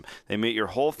awesome. They meet your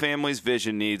whole family's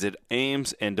vision needs at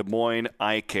Ames and Des Moines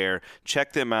Eye Care.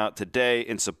 Check them out today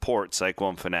and support Psych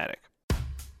One Fanatic.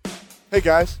 Hey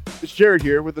guys, it's Jared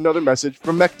here with another message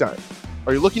from Mechdyne.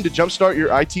 Are you looking to jumpstart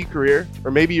your IT career,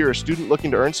 or maybe you're a student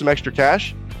looking to earn some extra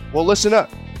cash? Well, listen up.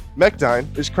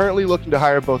 Mechdyne is currently looking to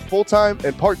hire both full-time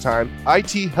and part-time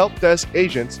IT help desk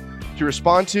agents to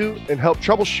respond to and help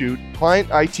troubleshoot client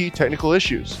IT technical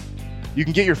issues. You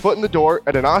can get your foot in the door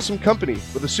at an awesome company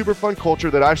with a super fun culture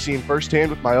that I've seen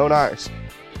firsthand with my own eyes.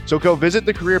 So go visit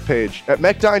the career page at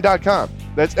mechdyne.com.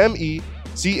 That's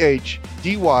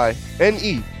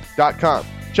MECHDYNE.com.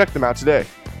 Check them out today.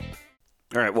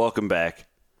 All right, welcome back.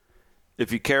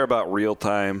 If you care about real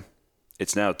time,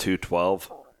 it's now 2:12.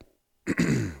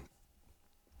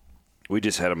 We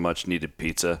just had a much needed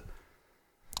pizza.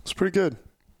 It's pretty good.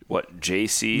 What,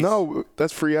 JC's? No,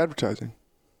 that's free advertising.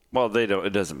 Well, they don't. It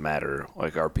doesn't matter.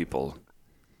 Like, our people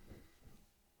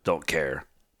don't care.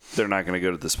 They're not going to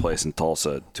go to this place in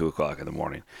Tulsa at 2 o'clock in the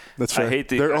morning. That's fair.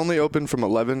 They're only open from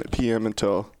 11 p.m.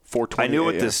 until 4:20 I knew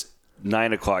what a.m. this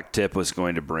 9 o'clock tip was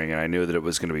going to bring, and I knew that it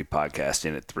was going to be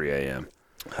podcasting at 3 a.m.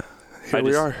 Here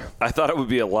we are. I thought it would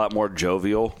be a lot more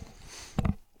jovial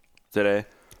today.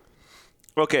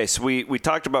 Okay, so we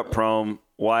talked about Prohm,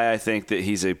 why I think that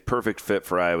he's a perfect fit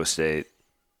for Iowa State.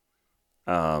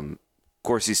 Of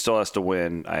course, he still has to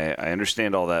win. I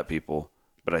understand all that, people.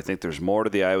 But I think there's more to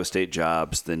the Iowa State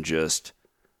jobs than just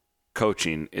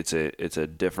coaching. It's a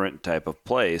different type of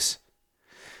place.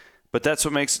 But that's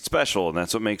what makes it special, and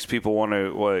that's what makes people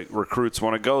recruits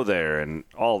want to go there and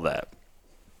all that.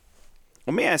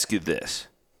 Let me ask you this.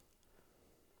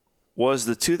 Was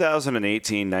the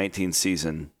 2018-19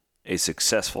 season a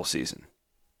successful season?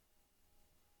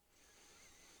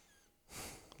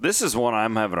 This is one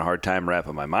I'm having a hard time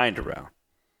wrapping my mind around.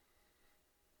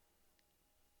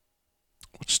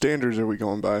 What standards are we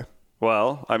going by?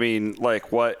 Well, I mean,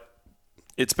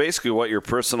 it's basically what your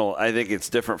personal, I think it's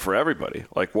different for everybody.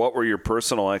 Like, what were your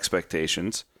personal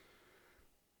expectations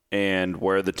and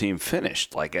where the team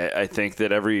finished? Like, I think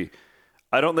that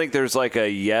I don't think there's like a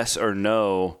yes or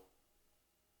no.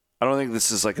 I don't think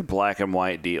this is like a black and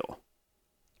white deal.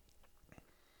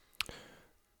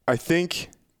 I think.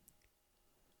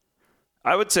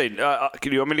 I would say,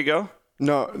 can you want me to go?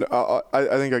 No,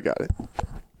 I think I got it.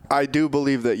 I do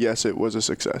believe that, yes, it was a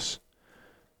success.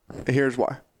 Here's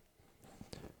why.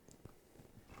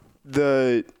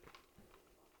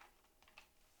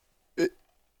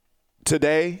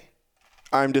 Today,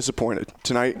 I'm disappointed.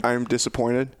 Tonight, I'm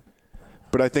disappointed.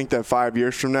 But I think that 5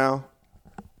 years from now,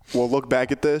 we'll look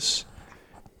back at this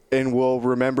and we'll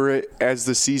remember it as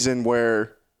the season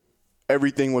where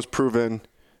everything was proven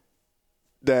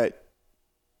that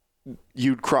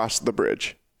you'd crossed the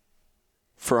bridge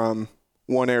from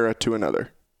one era to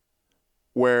another.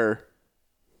 Where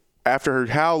after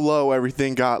how low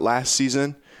everything got last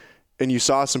season, and you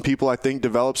saw some people, I think,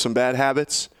 develop some bad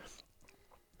habits,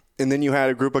 and then you had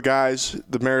a group of guys,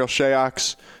 the Mariel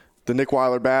Shayocks, the Nick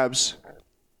Weiler-Babs,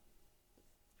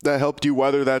 that helped you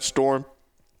weather that storm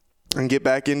and get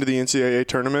back into the NCAA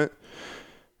tournament,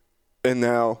 and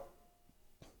now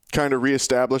kind of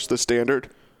reestablish the standard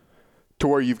to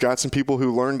where you've got some people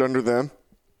who learned under them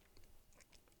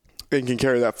and can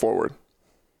carry that forward.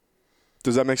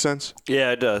 Does that make sense?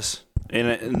 Yeah, it does.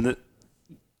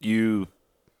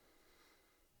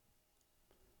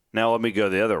 Now let me go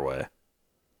the other way,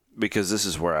 because this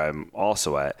is where I'm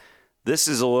also at. This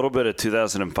is a little bit of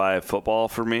 2005 football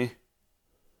for me,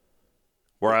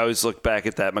 where I always look back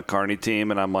at that McCarney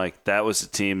team and I'm like, that was a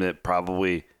team that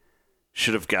probably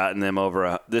should have gotten them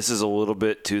over. This is a little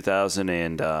bit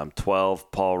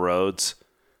 2012 Paul Rhodes,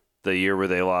 the year where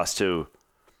they lost to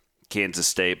Kansas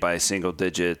State by single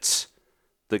digits,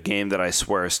 the game that I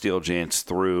swear Steel Jance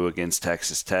threw against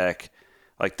Texas Tech.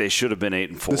 Like, they should have been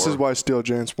 8-4. This is why Steel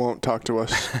Jance won't talk to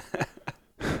us.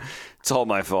 It's all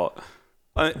my fault.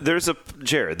 There's a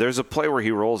play where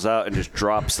he rolls out and just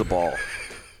drops the ball.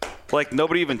 Like,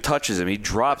 nobody even touches him. He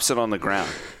drops it on the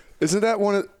ground. Isn't that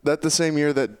that the same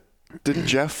year that didn't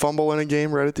Jeff fumble in a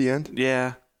game right at the end?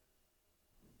 Yeah,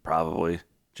 probably.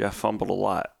 Jeff fumbled a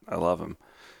lot. I love him.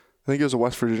 I think it was a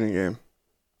West Virginia game.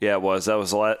 Yeah, it was. That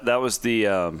was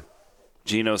the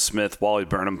Geno Smith, Wally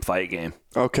Burnham fight game.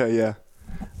 Okay, yeah.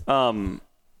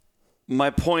 My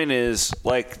point is,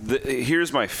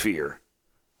 here's my fear.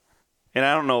 And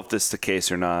I don't know if this is the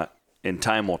case or not, and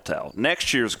time will tell.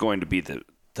 Next year is going to be the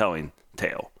telling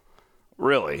tale.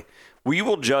 Really. We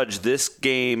will judge this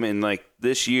game and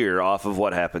this year off of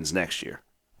what happens next year.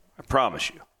 I promise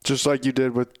you. Just like you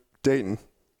did with Dayton.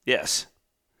 Yes.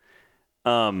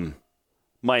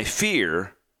 My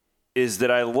fear is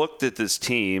that I looked at this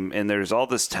team and there's all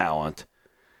this talent,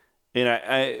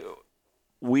 and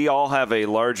we all have a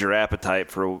larger appetite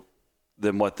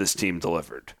than what this team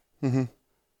delivered. Mm-hmm.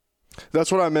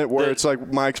 That's what I meant, where it's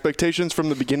like my expectations from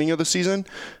the beginning of the season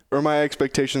or my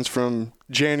expectations from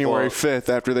January 5th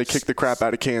after they kicked the crap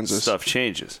out of Kansas. Stuff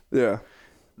changes. Yeah.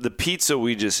 The pizza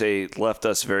we just ate left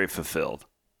us very fulfilled.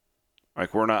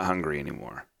 Like, we're not hungry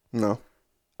anymore. No.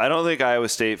 I don't think Iowa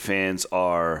State fans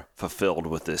are fulfilled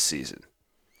with this season.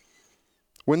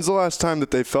 When's the last time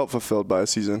that they felt fulfilled by a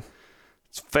season?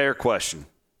 It's a fair question.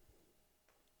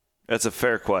 That's a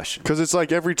fair question. Because it's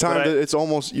like every time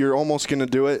that you're almost going to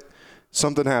do it,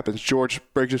 something happens. George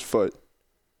breaks his foot.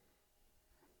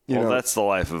 That's the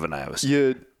life of an Iowa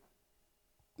State.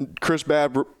 Chris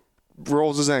Babb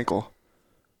rolls his ankle.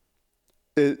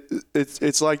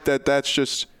 It's like that. That's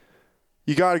just,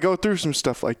 you got to go through some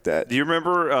stuff like that. Do you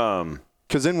remember?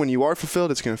 Because then when you are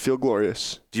fulfilled, it's going to feel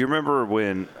glorious. Do you remember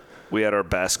when we had our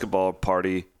basketball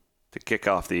party to kick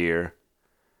off the year,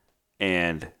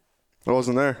 and I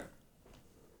wasn't there.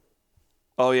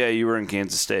 Oh yeah, you were in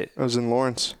Kansas State. I was in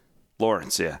Lawrence.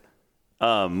 Lawrence, yeah.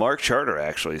 Mark Charter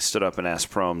actually stood up and asked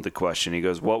Prohm the question. He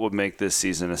goes, what would make this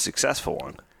season a successful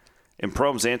one? And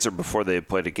Prohm's answer before they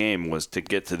played a game was to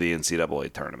get to the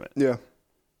NCAA tournament. Yeah.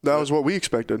 That was what we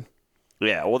expected.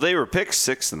 Yeah, well, they were picked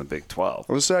 6th in the Big 12.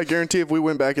 I was say, I guarantee if we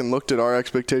went back and looked at our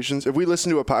expectations, if we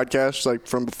listened to a podcast like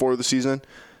from before the season,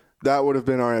 that would have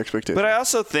been our expectation. But I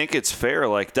also think it's fair.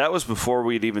 Like, that was before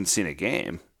we'd even seen a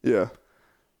game. Yeah.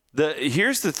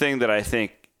 Here's the thing that I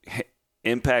think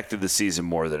impacted the season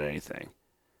more than anything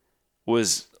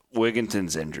was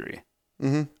Wigginton's injury.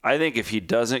 Mm-hmm. I think if he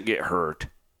doesn't get hurt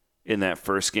in that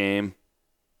first game,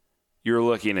 you're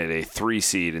looking at a 3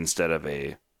 seed instead of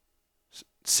a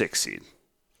 6 seed.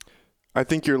 I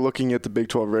think you're looking at the Big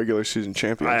 12 regular season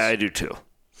champions. I do too.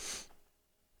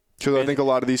 Because I think a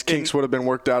lot of these kinks would have been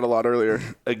worked out a lot earlier.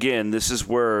 Again, this is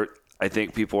where I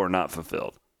think people are not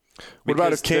fulfilled. What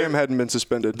about if Cam hadn't been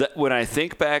suspended? When I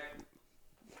think back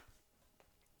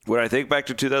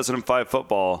to 2005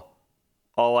 football,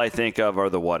 all I think of are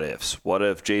the what ifs. What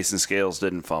if Jason Scales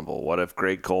didn't fumble? What if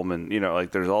Greg Coleman,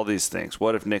 there's all these things.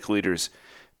 What if Nick Leaders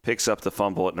picks up the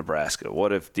fumble at Nebraska?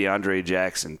 What if DeAndre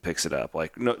Jackson picks it up?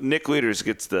 Nick Leaders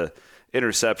gets the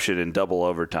interception in double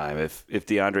overtime if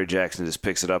DeAndre Jackson just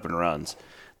picks it up and runs.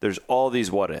 There's all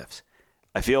these what ifs.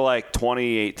 I feel like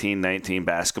 2018-19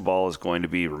 basketball is going to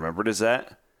be remembered as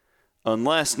that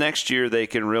unless next year they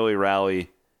can really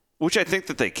rally, which I think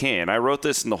that they can. I wrote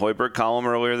this in the Hoiberg column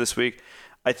earlier this week.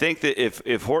 I think that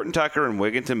if Horton Tucker and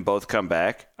Wigginton both come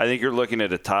back, I think you're looking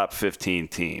at a top 15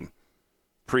 team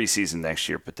preseason next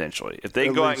year potentially. If they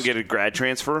go out and get a grad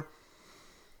transfer,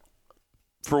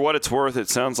 for what it's worth, it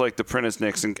sounds like the Prentice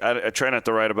Nixon. I try not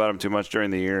to write about him too much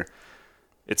during the year.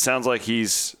 It sounds like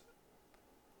he's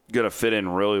going to fit in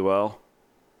really well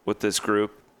with this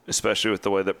group, especially with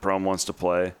the way that Prom wants to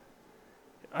play.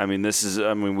 I mean,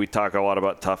 we talk a lot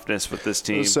about toughness with this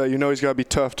team. So he's got to be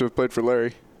tough to have played for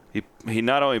Larry. He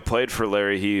not only played for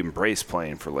Larry, he embraced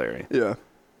playing for Larry. Yeah.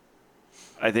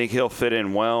 I think he'll fit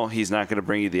in well. He's not going to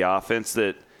bring you the offense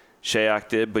that Shayok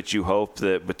did, but you hope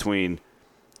that between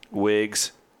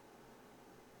Wiggs,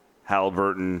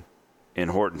 Halliburton, and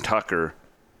Horton Tucker,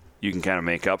 you can kind of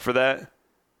make up for that.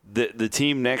 The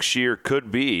team next year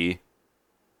could be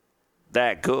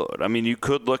that good. I mean, you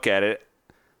could look at it.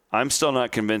 I'm still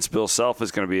not convinced Bill Self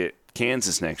is going to be at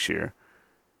Kansas next year.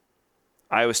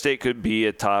 Iowa State could be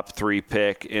a top 3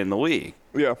 pick in the league.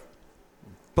 Yeah.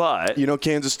 But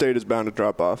Kansas State is bound to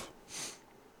drop off.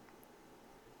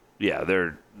 Yeah,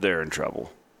 they're in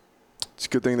trouble. It's a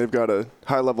good thing they've got a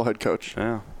high-level head coach.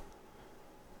 Yeah.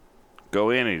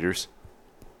 Go Anteaters.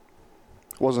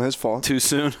 Wasn't his fault. Too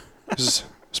soon. It's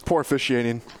poor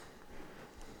officiating.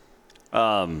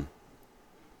 But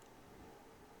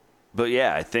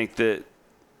yeah, I think that.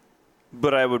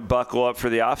 But I would buckle up for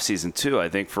the offseason too. I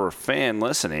think for a fan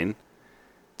listening,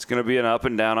 it's going to be an up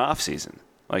and down offseason.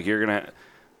 Like you're going to.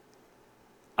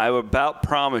 I would about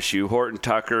promise you, Horton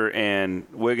Tucker and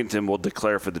Wigginton will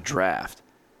declare for the draft.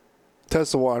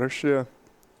 Test the waters, yeah.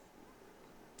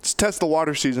 It's test the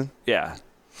water season. Yeah.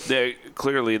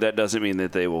 Clearly, that doesn't mean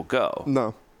that they will go.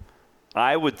 No.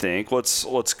 I would think, let's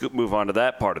move on to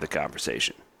that part of the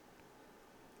conversation.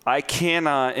 I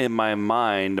cannot, in my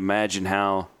mind, imagine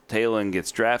how Talon gets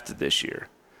drafted this year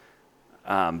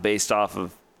based off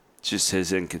of just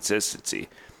his inconsistency.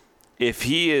 If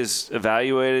he is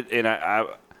evaluated, and I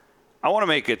want to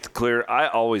make it clear, I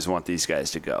always want these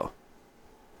guys to go.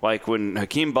 Like when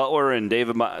Hakeem Butler and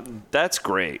David, that's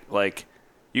great. Like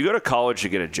you go to college to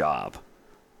get a job.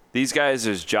 These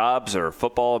guys' jobs are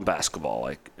football and basketball.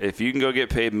 Like if you can go get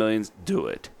paid millions, do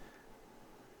it.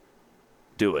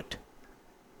 Do it.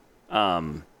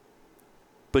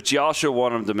 But you also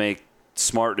want them to make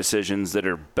smart decisions that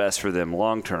are best for them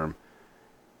long term.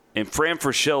 And Fran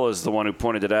Frischel is the one who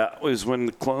pointed it out. It was when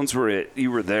the Clones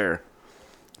you were there.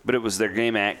 But it was their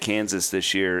game at Kansas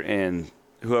this year, and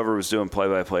whoever was doing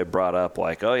play-by-play brought up,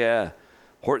 like, oh, yeah,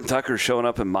 Horton Tucker's showing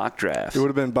up in mock drafts. It would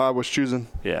have been Bob was choosing.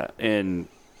 Yeah, and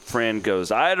Fran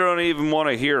goes, I don't even want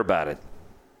to hear about it.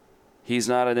 He's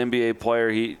not an NBA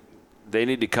player. They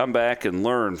need to come back and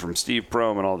learn from Steve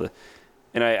Prohm and all the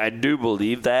 – and I do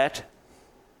believe that.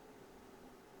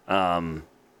 And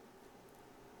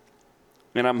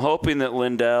I'm hoping that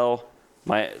Lindell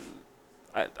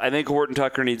I think Horton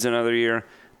Tucker needs another year.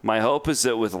 My hope is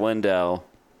that with Lindell,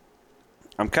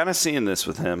 I'm kind of seeing this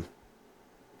with him,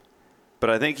 but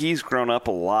I think he's grown up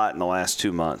a lot in the last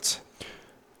 2 months.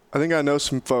 I think I know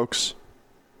some folks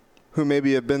who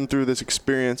maybe have been through this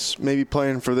experience, maybe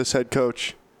playing for this head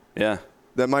coach. Yeah.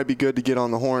 That might be good to get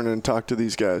on the horn and talk to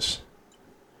these guys.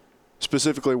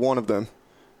 Specifically one of them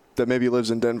that maybe lives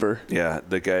in Denver. Yeah,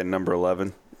 the guy number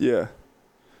 11. Yeah.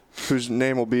 Whose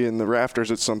name will be in the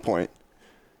rafters at some point.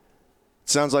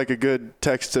 Sounds like a good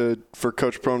text for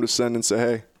Coach Prohm to send and say,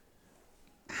 hey,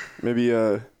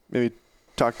 maybe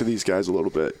talk to these guys a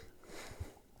little bit.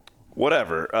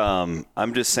 Whatever.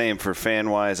 I'm just saying for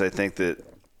fan-wise, I think that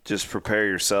just prepare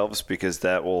yourselves because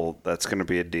that's going to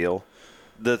be a deal.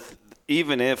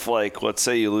 Even if, like, let's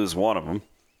say you lose one of them,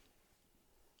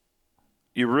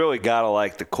 you really got to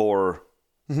like the core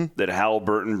that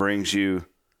Halliburton brings you.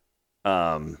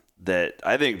 That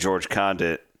I think George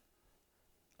Condit,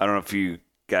 I don't know if you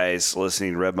guys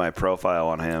listening read my profile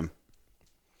on him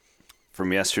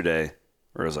from yesterday,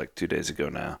 or it was like 2 days ago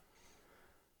now.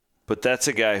 But that's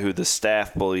a guy who the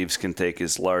staff believes can take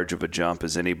as large of a jump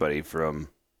as anybody from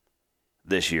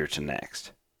this year to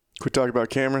next. Can we talk about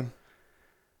Cameron?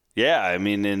 Yeah, I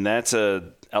mean, and that's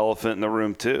a elephant in the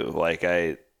room too. Like,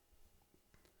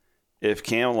 if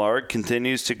Cam Lard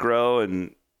continues to grow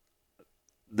and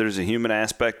there's a human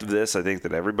aspect of this, I think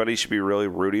that everybody should be really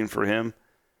rooting for him.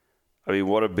 I mean,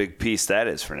 what a big piece that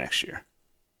is for next year.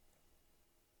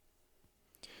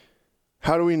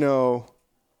 How do we know?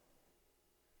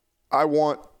 I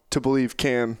want to believe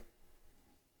Cam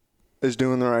is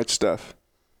doing the right stuff.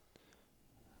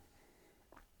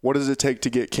 What does it take to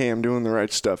get Cam doing the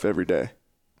right stuff every day?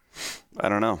 I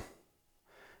don't know.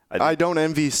 I don't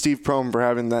envy Steve Prohm for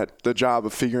having the job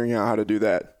of figuring out how to do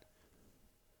that.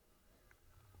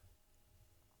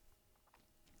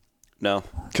 No.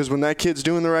 Because when that kid's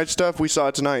doing the right stuff, we saw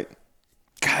it tonight.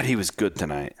 God, he was good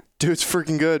tonight. Dude's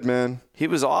freaking good, man. He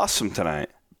was awesome tonight.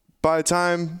 By the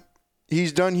time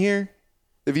he's done here,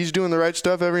 if he's doing the right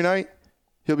stuff every night,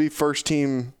 he'll be first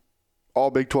team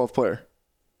all Big 12 player.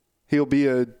 He'll be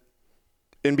a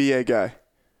NBA guy.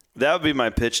 That would be my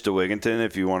pitch to Wigginton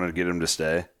if you wanted to get him to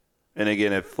stay. And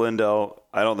again, if Lindell,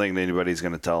 I don't think anybody's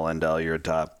going to tell Lindell you're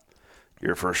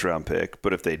a first round pick.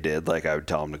 But if they did, like, I would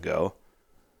tell him to go.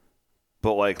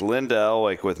 But like Lindell,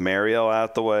 like with Mario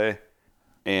out the way,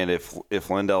 and if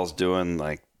Lindell's doing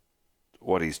like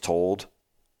what he's told,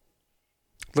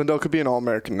 Lindell could be an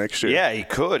All-American next year. Yeah, he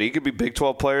could. He could be Big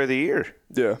 12 Player of the Year.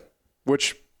 Yeah,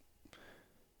 which,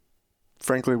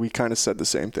 frankly, we kind of said the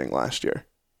same thing last year.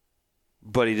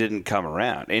 But he didn't come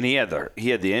around, and he had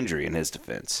the injury in his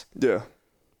defense. Yeah.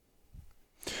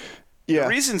 The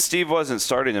reason Steve wasn't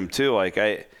starting him too, like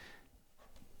I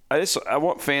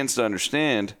want fans to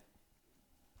understand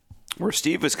where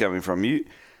Steve was coming from. You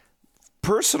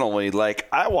personally, like,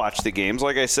 I watched the games,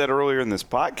 like I said earlier in this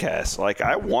podcast, like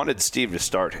I wanted Steve to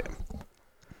start him.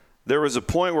 There was a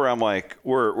point where I'm like,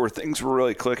 where things were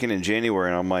really clicking in January,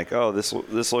 and I'm like, oh,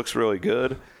 this looks really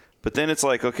good. But then it's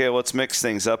like, okay, let's mix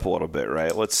things up a little bit,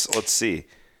 right? Let's see.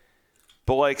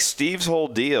 But like Steve's whole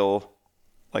deal,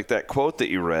 like that quote that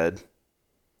you read,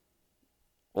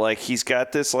 like he's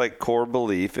got this like core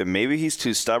belief, and maybe he's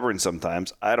too stubborn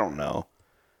sometimes. I don't know.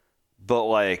 But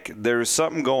like there's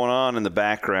something going on in the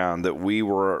background that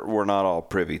we're not all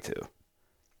privy to.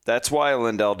 That's why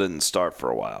Lindell didn't start for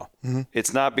a while. Mm-hmm.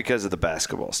 It's not because of the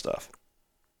basketball stuff.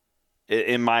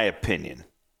 In my opinion.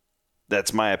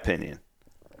 That's my opinion.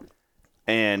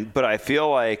 But I feel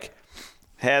like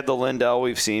had the Lindell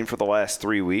we've seen for the last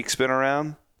 3 weeks been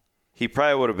around, he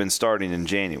probably would have been starting in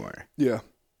January. Yeah.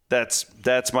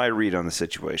 That's my read on the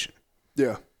situation.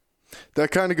 Yeah.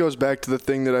 That kind of goes back to the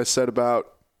thing that I said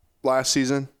about last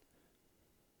season.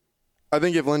 I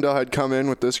think if Lindell had come in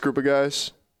with this group of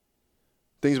guys,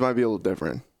 things might be a little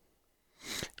different.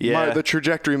 Yeah. The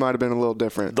trajectory might have been a little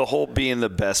different. The whole being the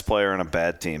best player on a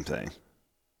bad team thing.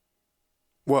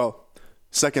 Well,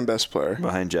 second best player.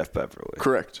 Behind Jeff Beverly.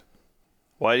 Correct.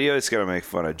 Why do you always got to make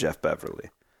fun of Jeff Beverly?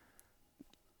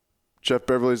 Jeff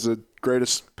Beverly's the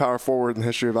greatest power forward in the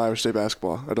history of Iowa State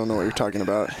basketball. I don't know what you're talking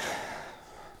about.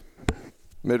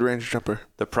 Mid-range jumper.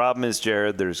 The problem is,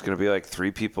 Jared, there's going to be like 3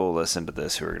 people who listen to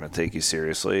this who are going to take you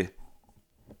seriously.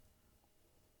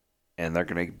 And they're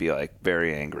going to be like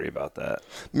very angry about that.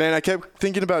 Man, I kept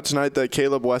thinking about tonight that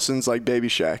Caleb Wesson's like Baby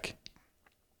Shaq.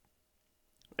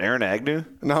 Aaron Agnew?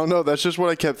 No, that's just what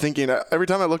I kept thinking. Every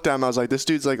time I looked at him, I was like, this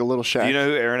dude's like a little Shaq. Do you know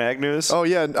who Aaron Agnew is? Oh,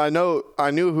 yeah, I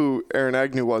knew who Aaron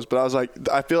Agnew was, but I was like,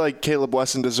 I feel like Caleb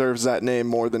Wesson deserves that name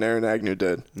more than Aaron Agnew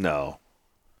did. No.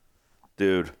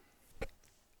 Dude.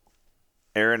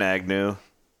 Aaron Agnew,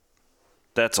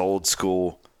 that's old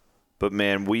school. But,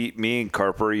 man, me and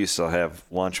Carper used to have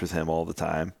lunch with him all the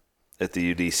time at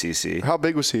the UDCC. How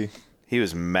big was he? He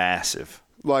was massive.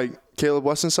 Like Caleb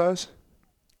Wesson size?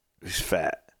 He's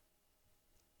fat.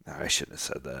 No, I shouldn't have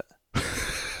said that.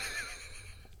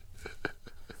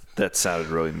 That sounded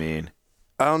really mean.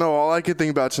 I don't know. All I could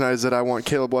think about tonight is that I want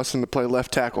Caleb Wesson to play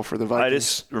left tackle for the Vikings. I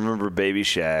just remember Baby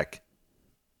Shaq.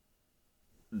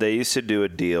 They used to do a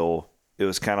deal. It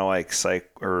was kind of like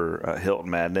Hilton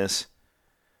Madness,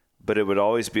 but it would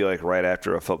always be like right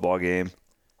after a football game.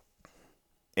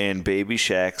 And Baby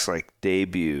Shaq's like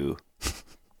debut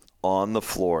on the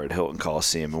floor at Hilton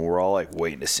Coliseum, and we're all like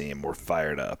waiting to see him. We're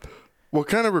fired up. What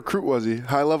kind of recruit was he?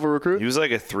 High-level recruit? He was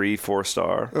like a 3-4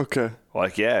 star. Okay.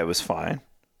 Like, yeah, it was fine.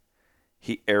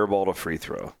 He airballed a free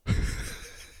throw.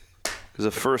 It was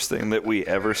the first thing that we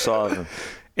ever saw of him.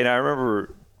 And I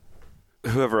remember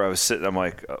whoever I was sitting, I'm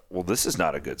like, well, this is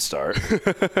not a good start.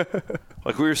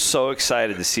 Like, we were so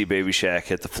excited to see Baby Shaq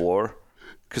hit the floor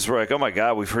because we're like, oh, my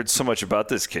God, we've heard so much about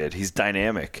this kid. He's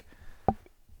dynamic.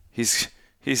 He's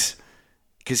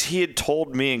because he had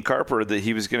told me and Carper that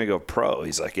he was going to go pro.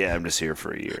 He's like, yeah, I'm just here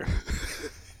for a year.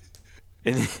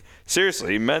 And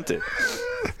seriously, he meant it.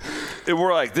 And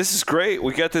we're like, this is great.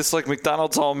 We got this like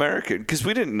McDonald's All-American because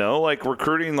we didn't know. Like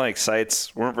recruiting like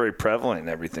sites weren't very prevalent and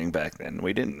everything back then.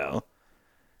 We didn't know.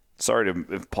 Sorry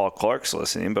if Paul Clark's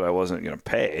listening, but I wasn't going to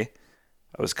pay.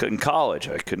 I was in college.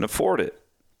 I couldn't afford it.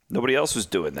 Nobody else was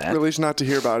doing that. At least not to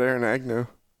hear about Aaron Agnew.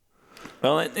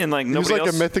 Well, and like nobody else. He was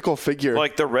like a mythical figure.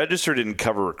 Like the Register didn't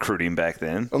cover recruiting back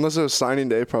then. Unless it was signing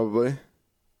day, probably.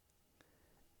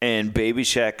 And Baby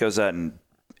Shaq goes out and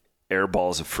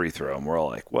airballs a free throw, and we're all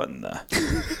like, what in the...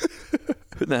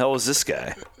 Who the hell is this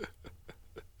guy?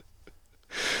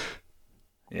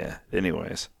 Yeah,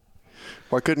 anyways.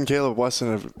 Why couldn't Caleb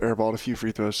Weston have airballed a few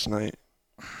free throws tonight?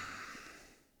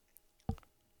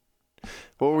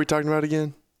 What were we talking about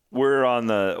again? We're on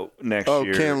the next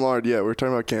year. Oh, Cam Lard. Yeah, we were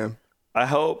talking about Cam. I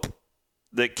hope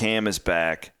that Cam is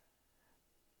back.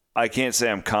 I can't say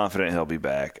I'm confident he'll be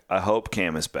back. I hope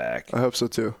Cam is back. I hope so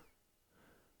too.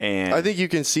 And I think you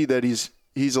can see that he's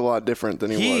a lot different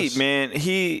than he was. Man,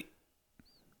 he's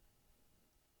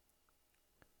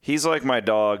like my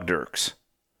dog Dirks.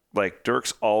 Like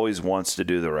Dirks always wants to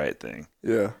do the right thing.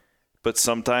 Yeah. But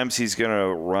sometimes he's going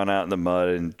to run out in the mud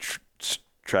and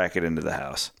track it into the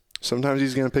house. Sometimes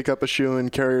he's going to pick up a shoe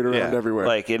and carry it around everywhere.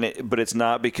 But it's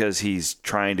not because he's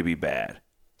trying to be bad.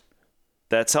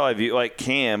 That's how I view. Like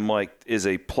Cam, is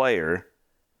a player.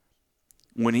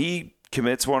 When he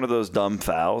commits one of those dumb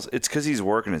fouls, it's because he's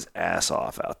working his ass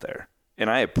off out there, and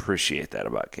I appreciate that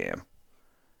about Cam.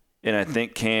 And I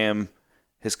think Cam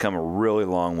has come a really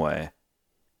long way,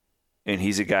 and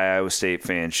he's a guy Iowa State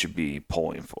fans should be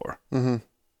pulling for. Mm-hmm.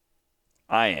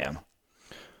 I am.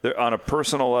 On a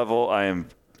personal level,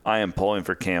 I am pulling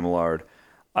for Cam Lard.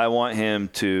 I want him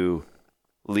to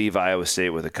leave Iowa State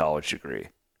with a college degree.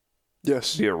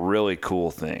 Yes. It'd be a really cool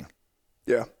thing.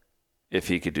 Yeah. If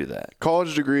he could do that.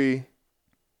 College degree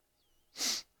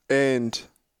and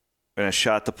a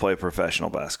shot to play professional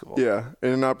basketball. Yeah,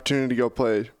 and an opportunity to go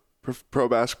play pro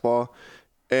basketball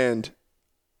and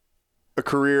a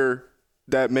career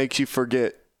that makes you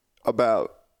forget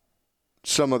about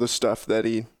some of the stuff that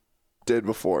he did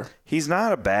before. He's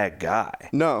not a bad guy.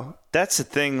 No. That's the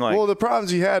thing. Well, the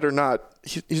problems he had are not –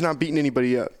 he's not beating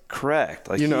anybody up. Correct.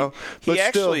 He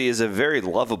actually is a very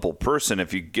lovable person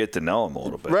if you get to know him a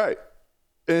little bit. Right.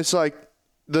 And it's like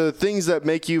the things that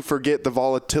make you forget the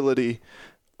volatility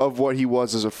of what he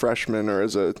was as a freshman or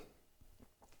as a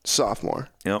sophomore.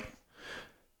 Yep.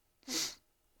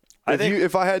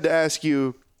 If I had to ask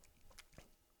you,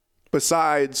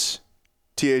 besides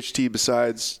THT,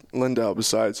 besides Lindell,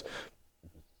 besides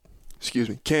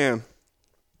Cam,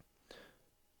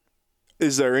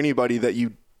 is there anybody that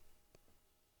you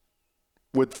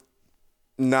would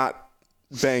not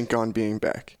bank on being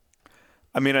back?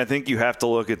 I mean, I think you have to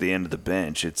look at the end of the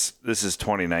bench. This is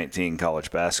 2019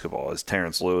 college basketball. Is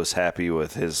Terrence Lewis happy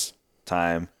with his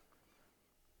time?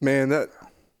 Man,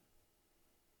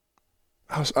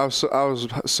 I was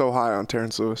so high on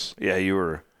Terrence Lewis. Yeah, you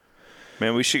were.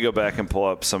 Man, we should go back and pull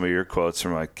up some of your quotes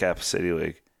from like Kappa City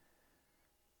League.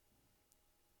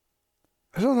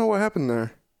 I don't know what happened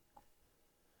there.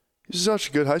 He's such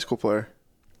a good high school player.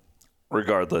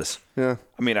 Regardless. Yeah.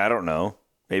 I mean, I don't know.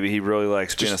 Maybe he really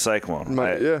likes being a Cyclone.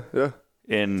 Yeah.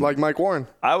 And like Mike Warren.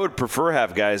 I would prefer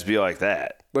have guys be like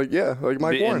that. Like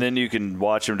Mike Warren. And then you can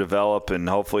watch them develop, and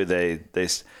hopefully they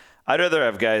I'd rather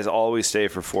have guys always stay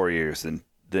for 4 years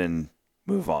than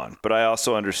move on. But I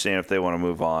also understand if they want to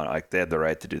move on, like they have the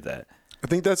right to do that. I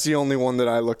think that's the only one that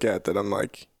I look at that I'm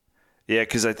like. Yeah,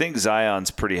 because I think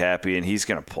Zion's pretty happy, and he's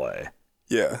going to play.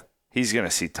 Yeah. He's going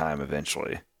to see time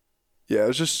eventually. Yeah, it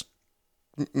was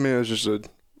just a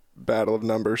battle of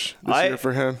numbers this year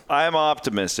for him. I'm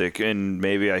optimistic, and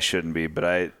maybe I shouldn't be,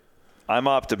 but I'm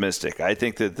optimistic. I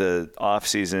think that the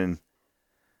offseason,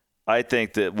 I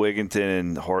think that Wigginton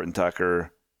and Horton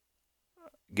Tucker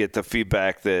get the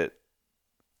feedback that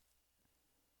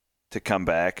to come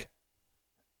back.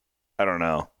 I don't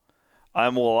know.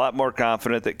 I'm a lot more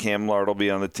confident that Cam Lard will be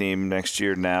on the team next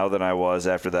year now than I was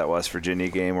after that West Virginia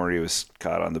game where he was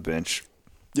caught on the bench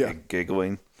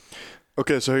giggling.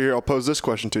 Okay, so here, I'll pose this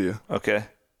question to you. Okay.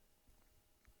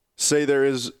 say there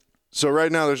is. So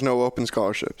right now there's no open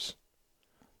scholarships.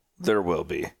 There will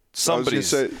be.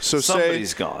 Somebody's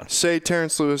Gone. Say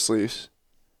Terrence Lewis leaves.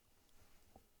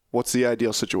 What's the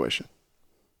ideal situation?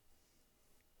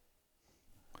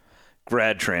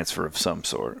 Grad transfer of some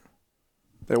sort.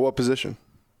 At what position?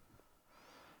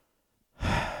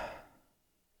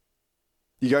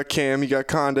 You got Cam, you got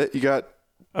Condit, you got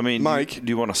Mike. Do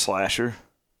you want a slasher?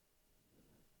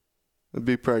 That'd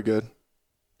be pretty good.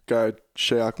 Guy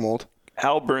Shayok Mold.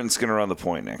 Halliburton's going to run the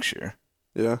point next year.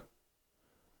 Yeah.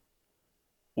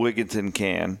 Wigginton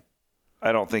can.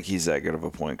 I don't think he's that good of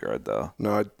a point guard, though.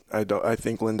 No, I don't. I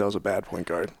think Lindell's a bad point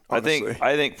guard. Honestly.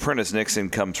 I think Prentice Nixon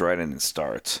comes right in and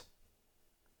starts.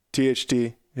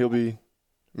 THT, he'll be.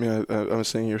 I mean, I was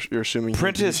saying you're assuming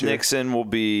Prentice Nixon will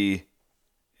be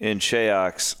in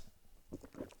Shayok's.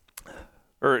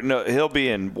 Or no, he'll be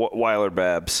in Weiler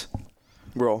Babs.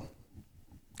 Role,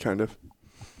 kind of.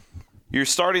 Your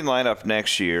starting lineup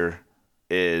next year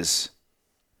is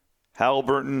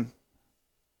Halliburton,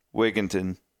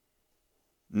 Wigginton,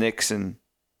 Nixon,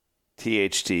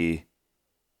 THT,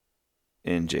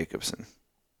 and Jacobson.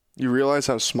 You realize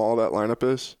how small that lineup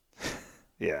is?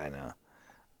 Yeah, I know.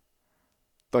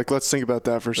 Like, let's think about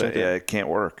that for a second. Yeah, it can't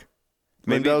work.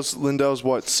 Lindell's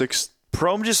what, 6'?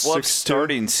 Prom just loves 6'2"?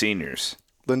 starting seniors.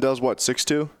 Lindell's what,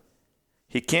 6'2"?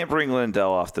 He can't bring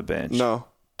Lindell off the bench. No.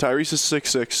 Tyrese is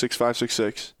 6'6",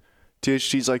 6'5",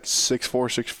 6'6". THT's like 6'4",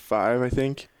 6'5", I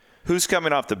think. Who's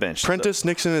coming off the bench? Prentice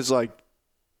Nixon is like...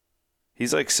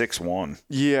 He's like 6'1".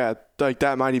 Yeah, like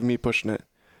that might even be pushing it.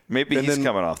 Maybe he's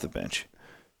coming off the bench.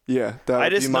 Yeah, that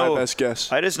would be my best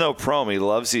guess. I just know Prom, he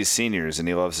loves these seniors and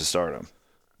he loves to start them.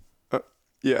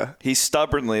 Yeah. He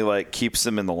stubbornly keeps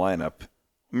them in the lineup.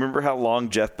 Remember how long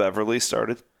Jeff Beverly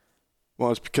started? Well,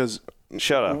 it's because...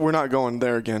 Shut up. We're not going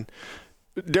there again.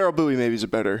 Daryl Bowie maybe is a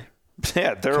better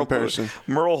comparison.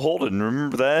 Merle Holden,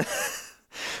 remember that?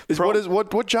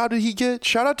 What job did he get?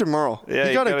 Shout out to Merle. Yeah,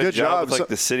 he got a good job with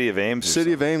the City of Ames.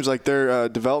 City of Ames, like their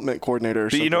development coordinator or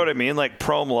something. But you know what I mean? Like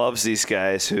Prom loves these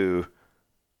guys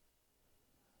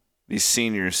these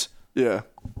seniors. Yeah.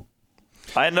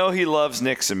 I know he loves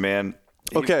Nixon, man.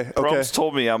 Prom's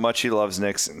told me how much he loves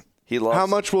Nixon. How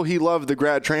much will he love the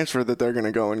grad transfer that they're going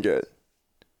to go and get?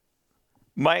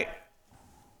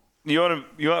 You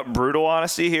want brutal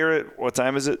honesty here? What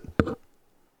time is it?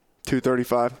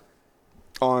 2:35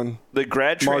 on the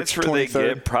grad transfer they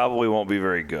get probably won't be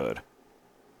very good.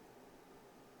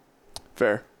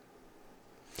 Fair.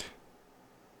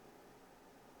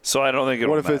 So I don't think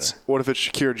it'll matter. What if it's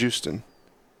Shakir Houston?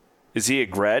 Is he a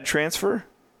grad transfer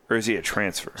or is he a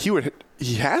transfer?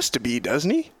 He has to be, doesn't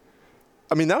he?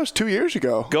 I mean, that was 2 years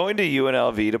ago. Going to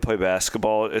UNLV to play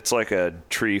basketball, it's like a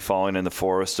tree falling in the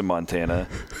forest of Montana.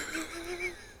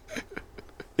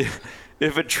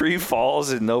 If a tree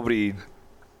falls and nobody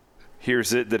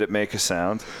hears it, did it make a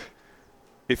sound?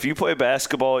 If you play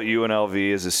basketball at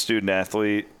UNLV as a student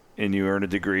athlete and you earn a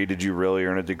degree, did you really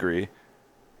earn a degree?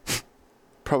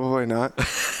 Probably not.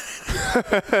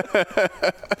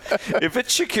 If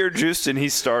it's Shakir Houston,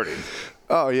 he's starting.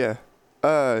 Oh, yeah.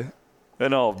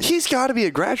 He's got to be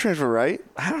a grad transfer, right?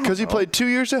 I don't know. Because he played 2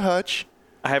 years at Hutch.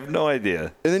 I have no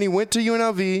idea. And then he went to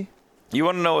UNLV. You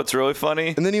want to know what's really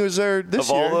funny? And then he was there this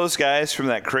year. Of all those guys from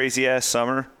that crazy-ass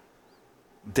summer,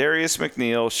 Darius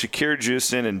McNeil, Shakir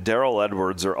Houston, and Darrell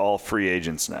Edwards are all free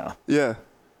agents now. Yeah.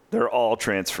 They're all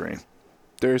transferring.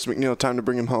 Darius McNeil, time to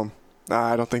bring him home.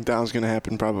 I don't think that was going to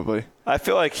happen, probably. I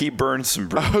feel like he burned some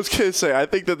bridges. I was going to say, I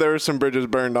think that there were some bridges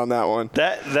burned on that one.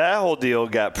 That whole deal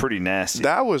got pretty nasty.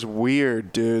 That was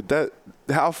weird, dude.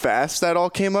 How fast that all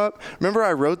came up. Remember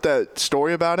I wrote that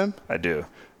story about him? I do.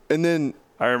 And then...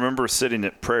 I remember sitting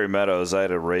at Prairie Meadows. I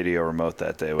had a radio remote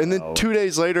that day. And then 2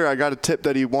 days later, I got a tip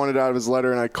that he wanted out of his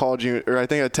letter, and I called you, or I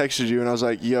think I texted you, and I was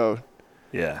like, yo,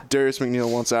 yeah, Darius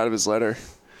McNeil wants out of his letter.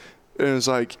 And it was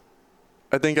like,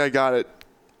 I think I got it.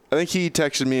 I think he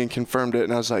texted me and confirmed it,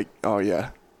 and I was like, oh,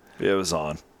 yeah. It was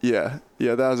on. Yeah,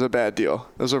 that was a bad deal.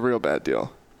 That was a real bad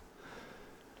deal.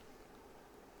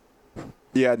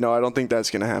 Yeah, no, I don't think that's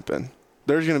going to happen.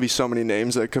 There's going to be so many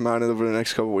names that come out over the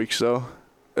next couple weeks, though,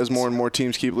 as more and more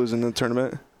teams keep losing the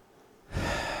tournament.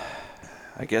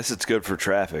 I guess it's good for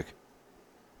traffic.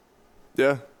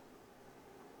 Yeah.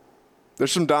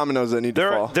 There's some dominoes that need to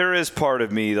fall. There is part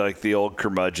of me, like the old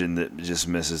curmudgeon, that just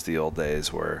misses the old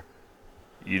days where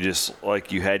you just,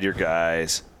 you had your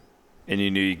guys and you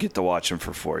knew you'd get to watch them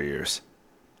for 4 years.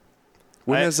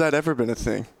 When has that ever been a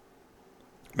thing?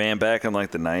 Man, back in the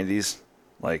 90s,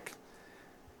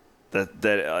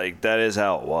 that is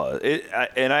how it was.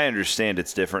 And I understand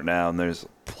it's different now, and there's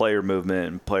player movement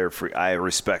and player free. I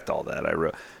respect all that.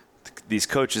 These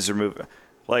coaches are moving.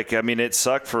 Like, I mean, it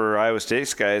sucked for Iowa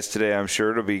State's guys today, I'm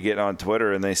sure, to be getting on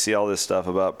Twitter and they see all this stuff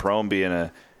about Prohm being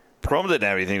Prohm didn't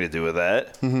have anything to do with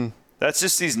that. Mm-hmm. That's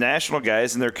just these national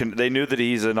guys, and they knew that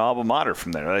he's an alma mater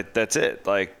from there. Like, that's it.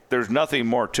 Like, there's nothing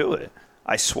more to it.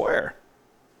 I swear.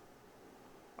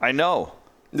 I know.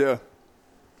 Yeah.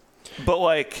 But,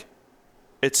 like,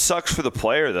 it sucks for the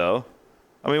player, though.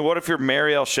 I mean, what if you're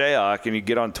Mariel Shayok and you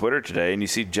get on Twitter today and you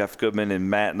see Jeff Goodman and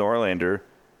Matt Norlander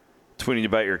tweeting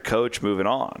about your coach moving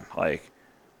on? Like,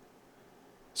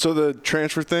 so the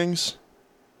transfer things,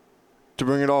 to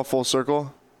bring it all full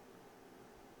circle,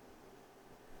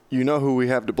 you know who we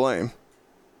have to blame,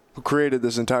 who created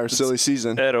this entire silly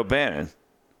season. Ed O'Bannon.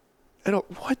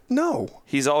 What? No.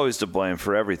 He's always to blame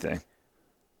for everything.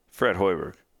 Fred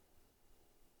Hoiberg,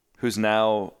 who's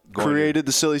now created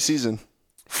the silly season.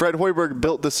 Fred Hoiberg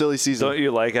built the silly season. Don't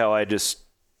you like how I just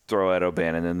throw Ed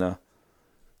O'Bannon in, though?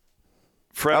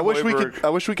 I wish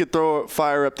we could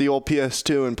fire up the old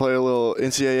PS2 and play a little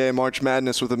NCAA March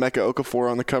Madness with Emeka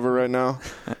Okafor on the cover right now.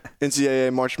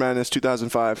 NCAA March Madness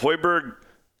 2005. Hoiberg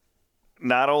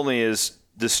not only has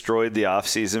destroyed the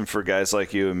offseason for guys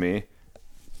like you and me,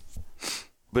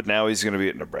 but now he's going to be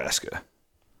at Nebraska,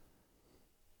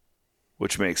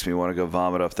 which makes me want to go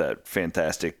vomit up that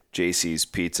fantastic JC's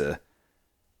pizza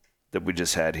that we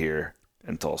just had here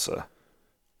in Tulsa.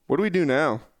 What do we do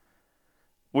now?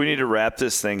 We need to wrap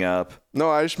this thing up. No,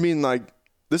 I just mean, like,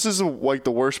 this is like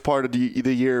the worst part of the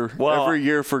year. Well, every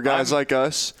year for guys like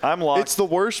us. It's the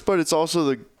worst, but it's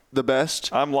also the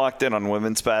best. I'm locked in on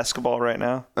women's basketball right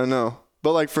now. I know.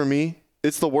 But, like, for me,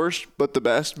 it's the worst but the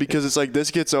best because it's like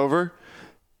this gets over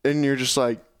and you're just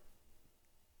like,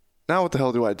 now what the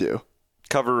hell do I do?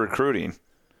 Cover recruiting.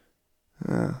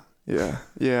 Yeah,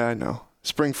 I know.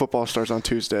 Spring football starts on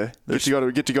Tuesday. Get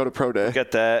to go to pro day. We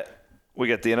got that. We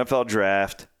got the NFL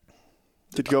draft.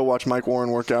 Get to go watch Mike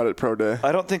Warren work out at pro day.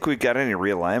 I don't think we got any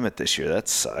realignment this year. That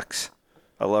sucks.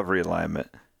 I love realignment.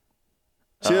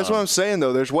 See, that's what I'm saying,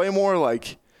 though. There's way more,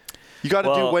 like, you got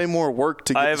to do way more work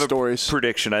to get the stories. I have a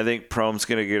prediction. I think Prohm's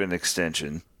going to get an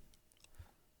extension.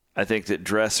 I think that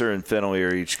Dresser and Finley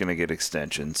are each going to get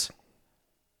extensions.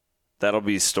 That'll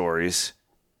be stories.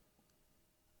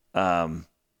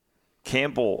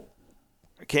 Campbell's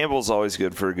always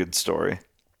good for a good story.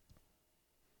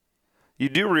 You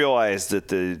do realize that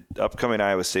the upcoming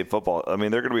Iowa State football, I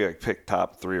mean, they're going to be like picked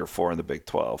top 3 or 4 in the Big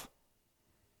 12.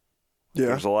 Yeah.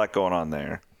 There's a lot going on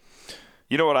there.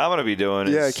 You know what I'm going to be doing?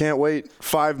 Yeah, I can't wait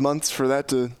 5 months for that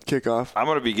to kick off. I'm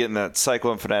going to be getting that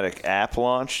Cyclone Fanatic app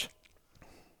launched.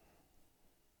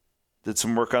 Did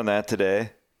some work on that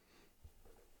today.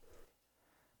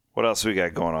 What else we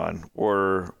got going on?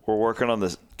 We're working on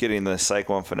getting the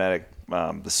Cyclone Fanatic,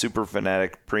 the Super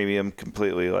Fanatic Premium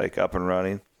completely like up and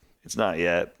running. It's not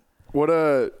yet. What's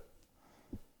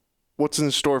in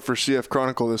the store for CF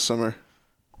Chronicle this summer?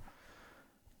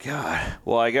 God.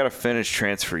 Well, I got to finish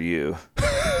Transfer U,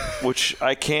 which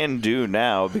I can do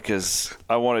now because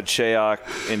I wanted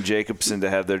Shayok and Jacobson to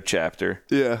have their chapter.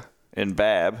 Yeah. And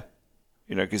Bab,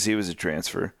 because he was a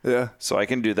transfer. Yeah. So I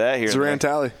can do that here. Zoran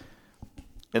Talley.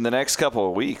 In the next couple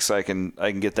of weeks, I can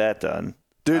get that done.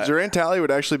 Dude, Zoran Talley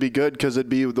would actually be good because it'd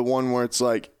be the one where it's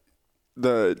like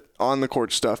the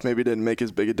on-the-court stuff maybe didn't make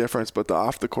as big a difference, but the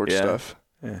off-the-court stuff.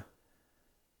 Yeah.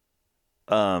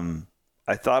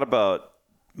 I thought about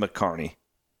McCarney.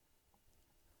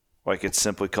 Like it's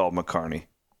simply called McCarney.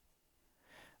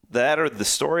 That or the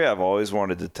story I've always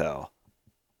wanted to tell,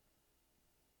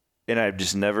 and I've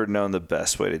just never known the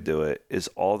best way to do it, is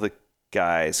all the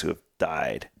guys who have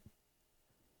died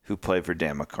who play for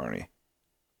Dan McCarney.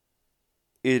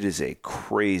 It is a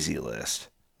crazy list.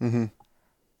 Mm-hmm.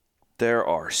 There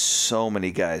are so many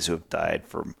guys who have died,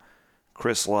 from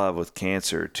Chris Love with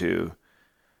cancer to,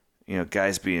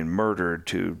 guys being murdered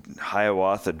to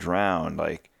Hiawatha drowned,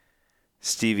 like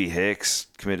Stevie Hicks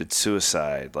committed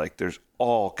suicide. Like there's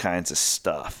all kinds of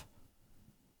stuff.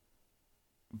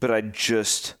 But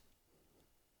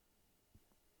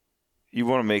you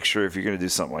want to make sure if you're going to do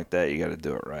something like that, you got to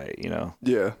do it right,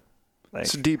 Yeah. Like,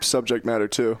 it's a deep subject matter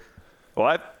too.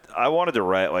 Well, I wanted to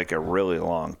write like a really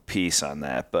long piece on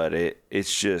that, but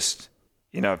it's just,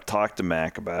 I've talked to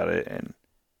Mac about it, and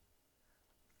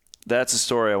that's a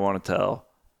story I want to tell.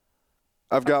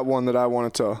 I've got one that I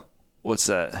want to tell. What's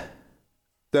that?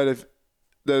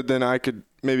 Then I could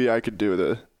do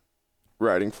the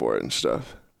writing for it and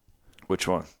stuff. Which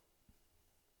one?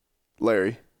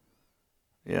 Larry.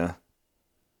 Yeah.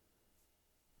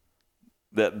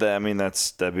 That'd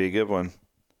be a good one.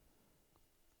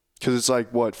 Because it's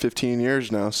like, 15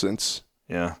 years now since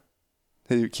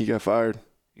he got fired.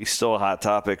 He's still a hot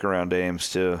topic around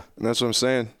Ames, too. And that's what I'm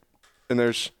saying. And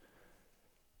there's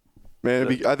Man,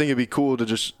 I think it'd be cool to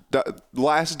just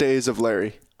Last Days of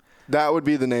Larry. That would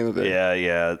be the name of it.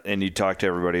 Yeah. And you talk to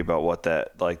everybody about what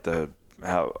that, like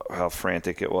how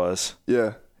frantic it was.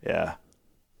 Yeah. Yeah.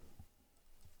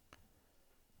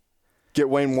 Get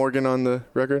Wayne Morgan on the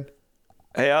record.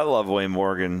 Hey, I love Wayne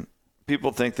Morgan.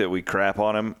 People think that we crap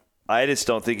on him. I just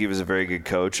don't think he was a very good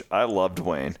coach. I loved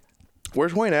Wayne.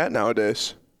 Where's Wayne at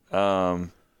nowadays?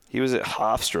 He was at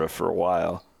Hofstra for a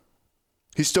while.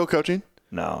 He's still coaching?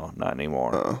 No, not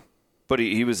anymore. But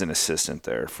he was an assistant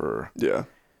there for... Yeah.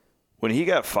 When he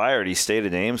got fired, he stayed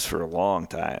at Ames for a long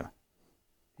time.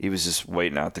 He was just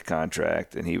waiting out the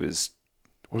contract, and he was...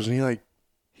 Wasn't he like...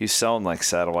 He was selling like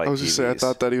satellite I was just saying, I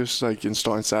thought that he was like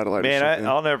installing satellite. Man,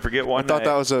 I'll never forget one night. I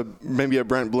thought that was maybe a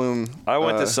Brent Bloom. I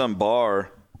went to some bar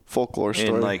folklore story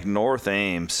in like North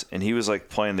Ames, and he was like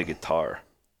playing the guitar.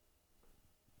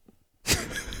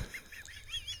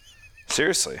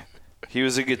 Seriously, he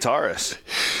was a guitarist.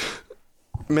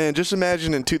 Man, just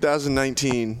imagine in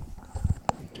 2019,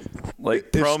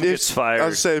 like Prom gets fired. I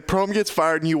would say Prom gets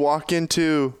fired, and you walk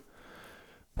into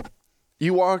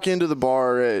the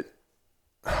bar at.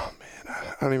 Oh man,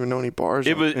 I don't even know any bars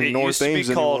in North Ames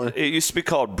anymore. It used to be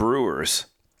called Brewers.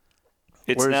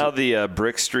 It's now the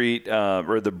Brick Street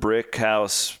or the Brick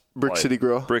House. City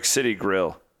Grill. Brick City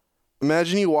Grill.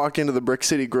 Imagine you walk into the Brick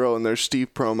City Grill and there's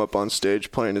Steve Prom up on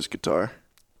stage playing his guitar.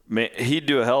 Man, he'd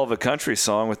do a hell of a country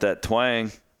song with that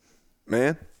twang.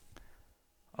 Man.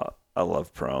 I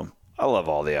love Prom. I love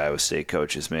all the Iowa State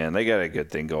coaches, man. They got a good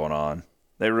thing going on.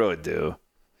 They really do.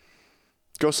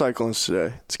 Go Cyclones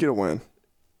today. Let's get a win.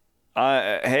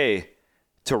 Hey,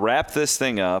 to wrap this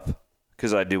thing up,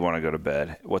 because I do want to go to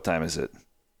bed. What time is it?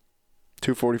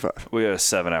 2:45. We have a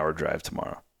 7-hour drive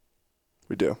tomorrow.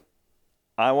 We do.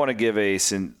 I want to give a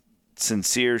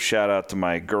sincere shout out to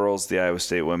my girls, the Iowa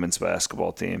State women's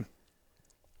basketball team.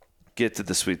 Get to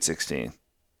the Sweet 16.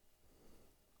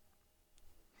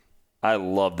 I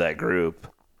love that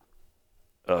group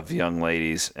of young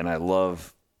ladies, and I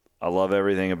love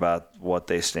everything about what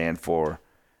they stand for.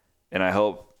 And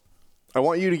I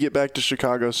want you to get back to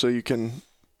Chicago so you can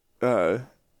I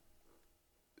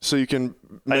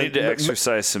need to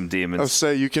exercise some demons. I'll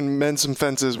say you can mend some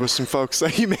fences with some folks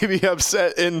that you may be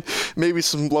upset in maybe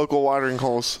some local watering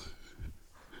holes.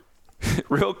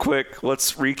 Real quick,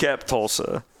 let's recap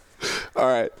Tulsa. All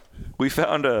right. We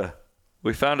found a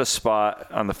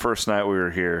spot on the first night we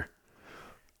were here.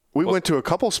 We went to a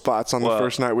couple spots on the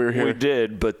first night we were here. We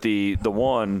did, but the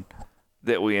one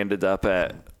that we ended up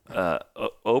at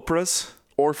Orpha's.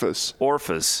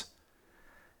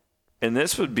 And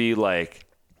this would be like,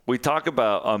 we talk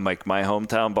about on like my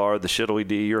hometown bar, the Shittily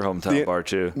D, your hometown bar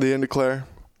too. The Inn de Clare.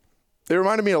 It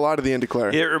reminded me a lot of the Inn de Clare.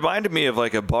 It reminded me of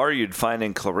like a bar you'd find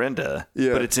in Clarinda,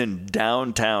 but it's in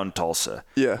downtown Tulsa.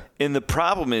 Yeah. And the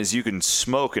problem is you can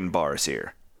smoke in bars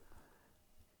here.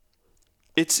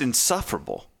 It's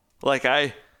insufferable. Like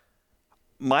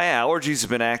my allergies have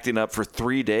been acting up for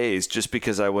 3 days just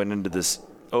because I went into this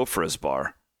Ofra's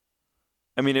bar.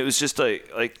 I mean, it was just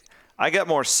like I got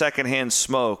more secondhand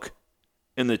smoke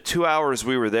in the 2 hours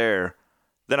we were there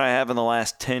than I have in the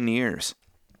last 10 years.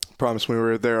 Promise we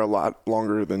were there a lot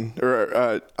longer than,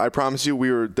 I promise you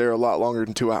we were there a lot longer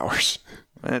than 2 hours.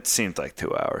 It seemed like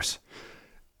 2 hours.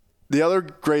 The other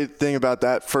great thing about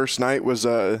that first night was,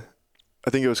 I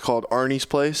think it was called Arnie's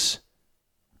Place,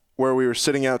 where we were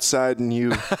sitting outside and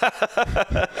you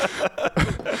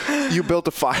you built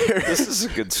a fire. This is a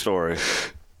good story.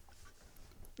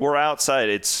 We're outside.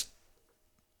 It's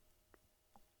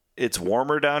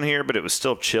warmer down here, but it was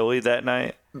still chilly that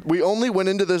night. We only went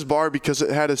into this bar because it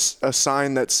had a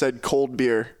sign that said cold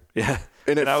beer. Yeah.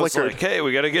 And it I flickered. was like, hey,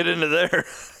 we got to get into there.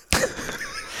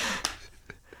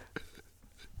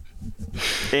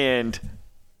 And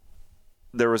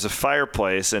there was a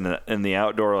fireplace in the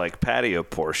outdoor like patio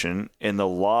portion, and the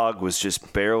log was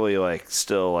just barely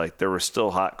there were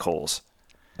still hot coals.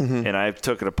 Mm-hmm. And I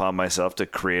took it upon myself to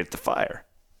create the fire.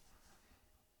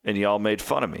 And y'all made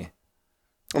fun of me.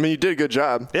 I mean, you did a good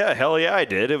job. Yeah, hell yeah, I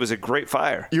did. It was a great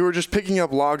fire. You were just picking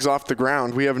up logs off the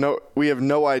ground. We have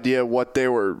no idea what they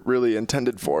were really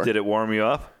intended for. Did it warm you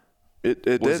up? It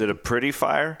did. Was it a pretty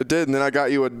fire? It did, and then I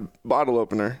got you a bottle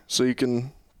opener so you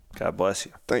can. God bless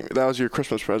you. That was your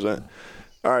Christmas present.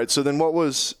 All right, so then that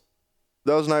was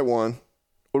night one.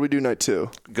 What did we do night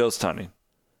two? Ghost hunting.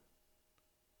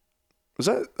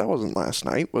 That wasn't last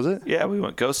night, was it? Yeah, we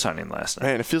went ghost hunting last night.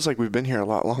 Man, it feels like we've been here a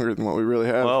lot longer than what we really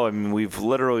have. Well, I mean, we've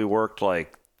literally worked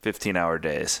like 15-hour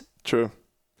days. True.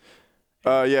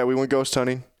 Yeah, we went ghost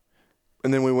hunting.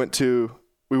 And then we went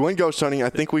ghost hunting. I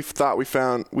think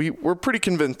we're pretty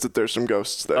convinced that there's some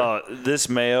ghosts there. This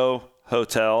Mayo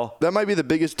hotel. That might be the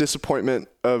biggest disappointment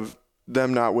of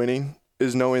them not winning,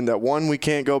 is knowing that, one, we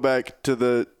can't go back to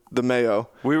the Mayo.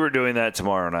 We were doing that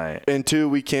tomorrow night. And two,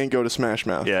 we can't go to Smash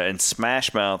Mouth. Yeah, and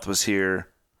Smash Mouth was here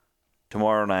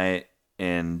tomorrow night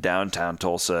in downtown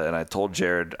Tulsa, and I told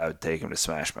Jared I would take him to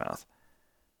Smash Mouth.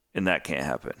 And that can't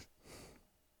happen.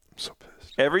 I'm so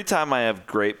pissed. Every time I have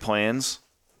great plans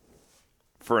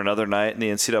for another night in the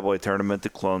NCAA tournament, the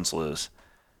Clones lose.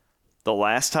 The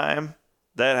last time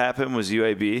that happened was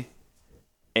UAB,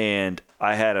 and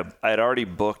I had already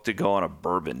booked to go on a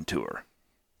bourbon tour.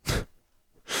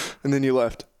 And then you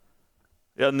left.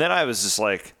 And then I was just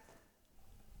like,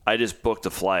 I just booked a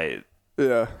flight.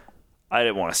 Yeah. I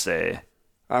didn't want to stay.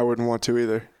 I wouldn't want to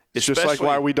either. It's just like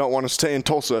why we don't want to stay in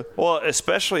Tulsa. Well,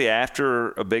 especially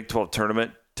after a Big 12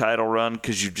 tournament title run,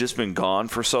 because you've just been gone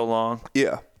for so long.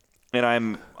 Yeah.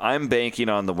 And I'm banking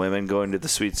on the women going to the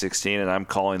Sweet 16, and I'm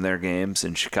calling their games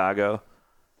in Chicago.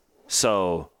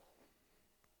 So,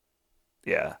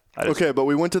 yeah. Okay, but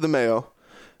we went to the Mayo,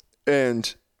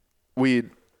 and we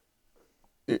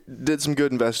did some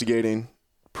good investigating.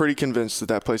 Pretty convinced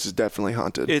that place is definitely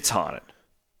haunted. It's haunted.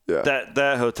 Yeah.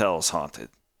 That hotel is haunted.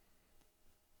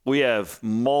 We have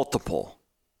multiple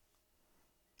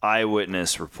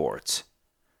eyewitness reports.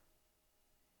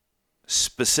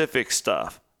 Specific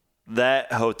stuff.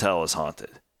 That hotel is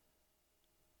haunted.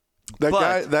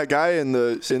 That guy in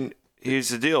the here's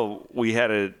the deal. We had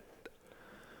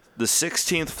the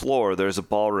 16th floor, there's a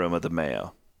ballroom at the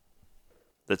Mayo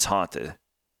that's haunted.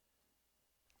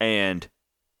 And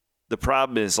the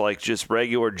problem is, like, just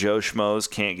regular Joe Schmoes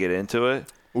can't get into it.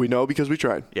 We know because we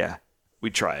tried. Yeah,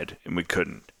 we tried, and we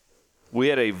couldn't. We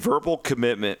had a verbal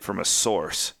commitment from a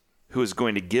source who was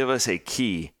going to give us a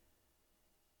key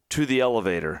to the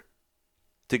elevator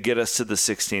to get us to the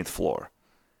 16th floor.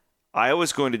 I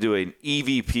was going to do an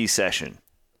EVP session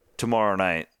tomorrow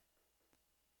night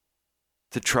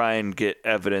to try and get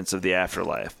evidence of the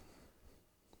afterlife.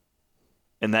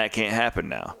 And that can't happen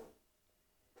now.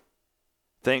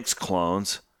 Thanks,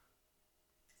 Clones.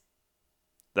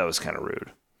 That was kind of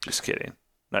rude. Just kidding.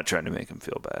 Not trying to make him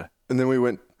feel bad. And then we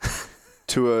went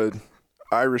to a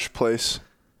Irish place.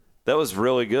 That was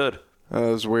really good. That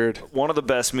was weird. One of the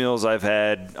best meals I've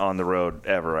had on the road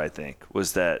ever, I think,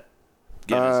 was that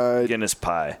Guinness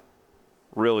pie.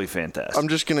 Really fantastic. I'm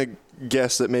just going to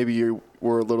guess that maybe you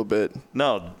were a little bit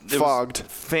fogged.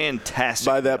 Fantastic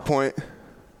by that meal. point.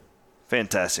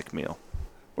 Fantastic meal.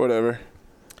 Whatever.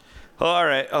 All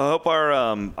right. I hope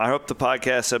the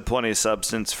podcast had plenty of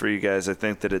substance for you guys. I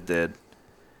think that it did.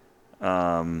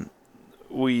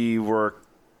 We work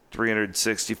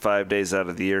 365 days out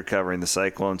of the year covering the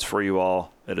Cyclones for you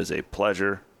all. It is a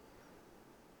pleasure.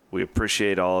 We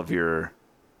appreciate all of your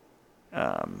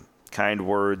kind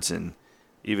words, and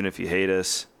even if you hate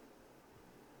us,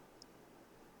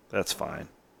 that's fine.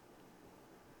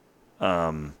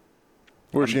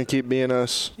 We're just going to keep being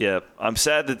us. Yep. I'm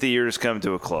sad that the year has come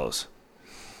to a close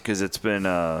because it's been,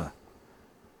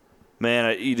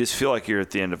 you just feel like you're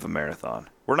at the end of a marathon.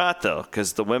 We're not, though,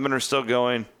 because the women are still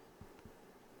going,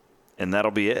 and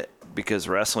that'll be it because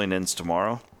wrestling ends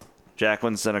tomorrow.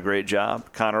 Jacqueline's done a great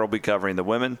job. Connor will be covering the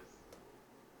women.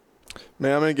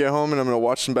 Man, I'm going to get home and I'm going to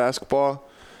watch some basketball.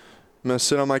 I'm going to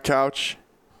sit on my couch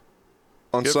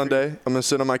on Sunday. I'm going to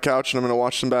sit on my couch and I'm going to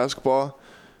watch some basketball.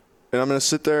 And I'm going to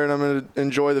sit there and I'm going to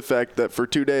enjoy the fact that for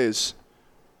 2 days,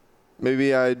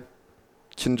 maybe I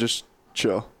can just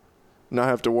chill. Not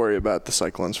have to worry about the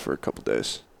Cyclones for a couple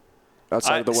days.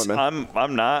 Outside of the women.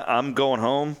 I'm not. I'm going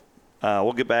home.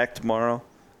 We'll get back tomorrow.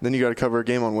 Then you got to cover a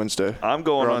game on Wednesday. I'm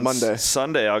going on Monday.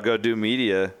 Sunday. I'll go do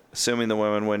media, assuming the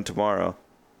women win tomorrow.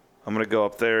 I'm going to go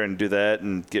up there and do that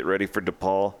and get ready for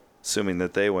DePaul, assuming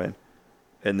that they win.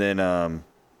 And then, I'm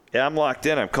locked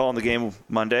in. I'm calling the game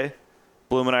Monday.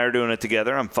 Bloom and I are doing it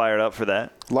together. I'm fired up for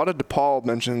that. A lot of DePaul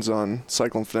mentions on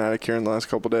Cyclone Fanatic here in the last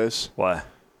couple of days. Why?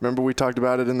 Remember we talked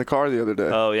about it in the car the other day.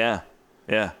 Oh, yeah.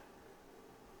 Yeah.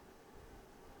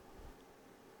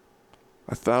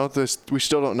 I thought we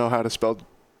still don't know how to spell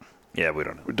Yeah, we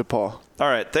don't know. DePaul. All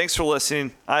right. Thanks for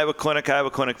listening. Iowa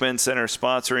Clinic Men's Center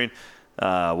sponsoring.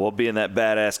 We'll be in that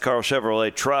badass Carl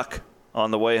Chevrolet truck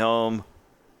on the way home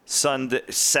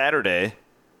Saturday.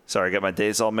 Sorry, I got my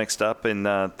days all mixed up. And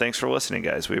thanks for listening,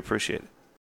 guys. We appreciate it.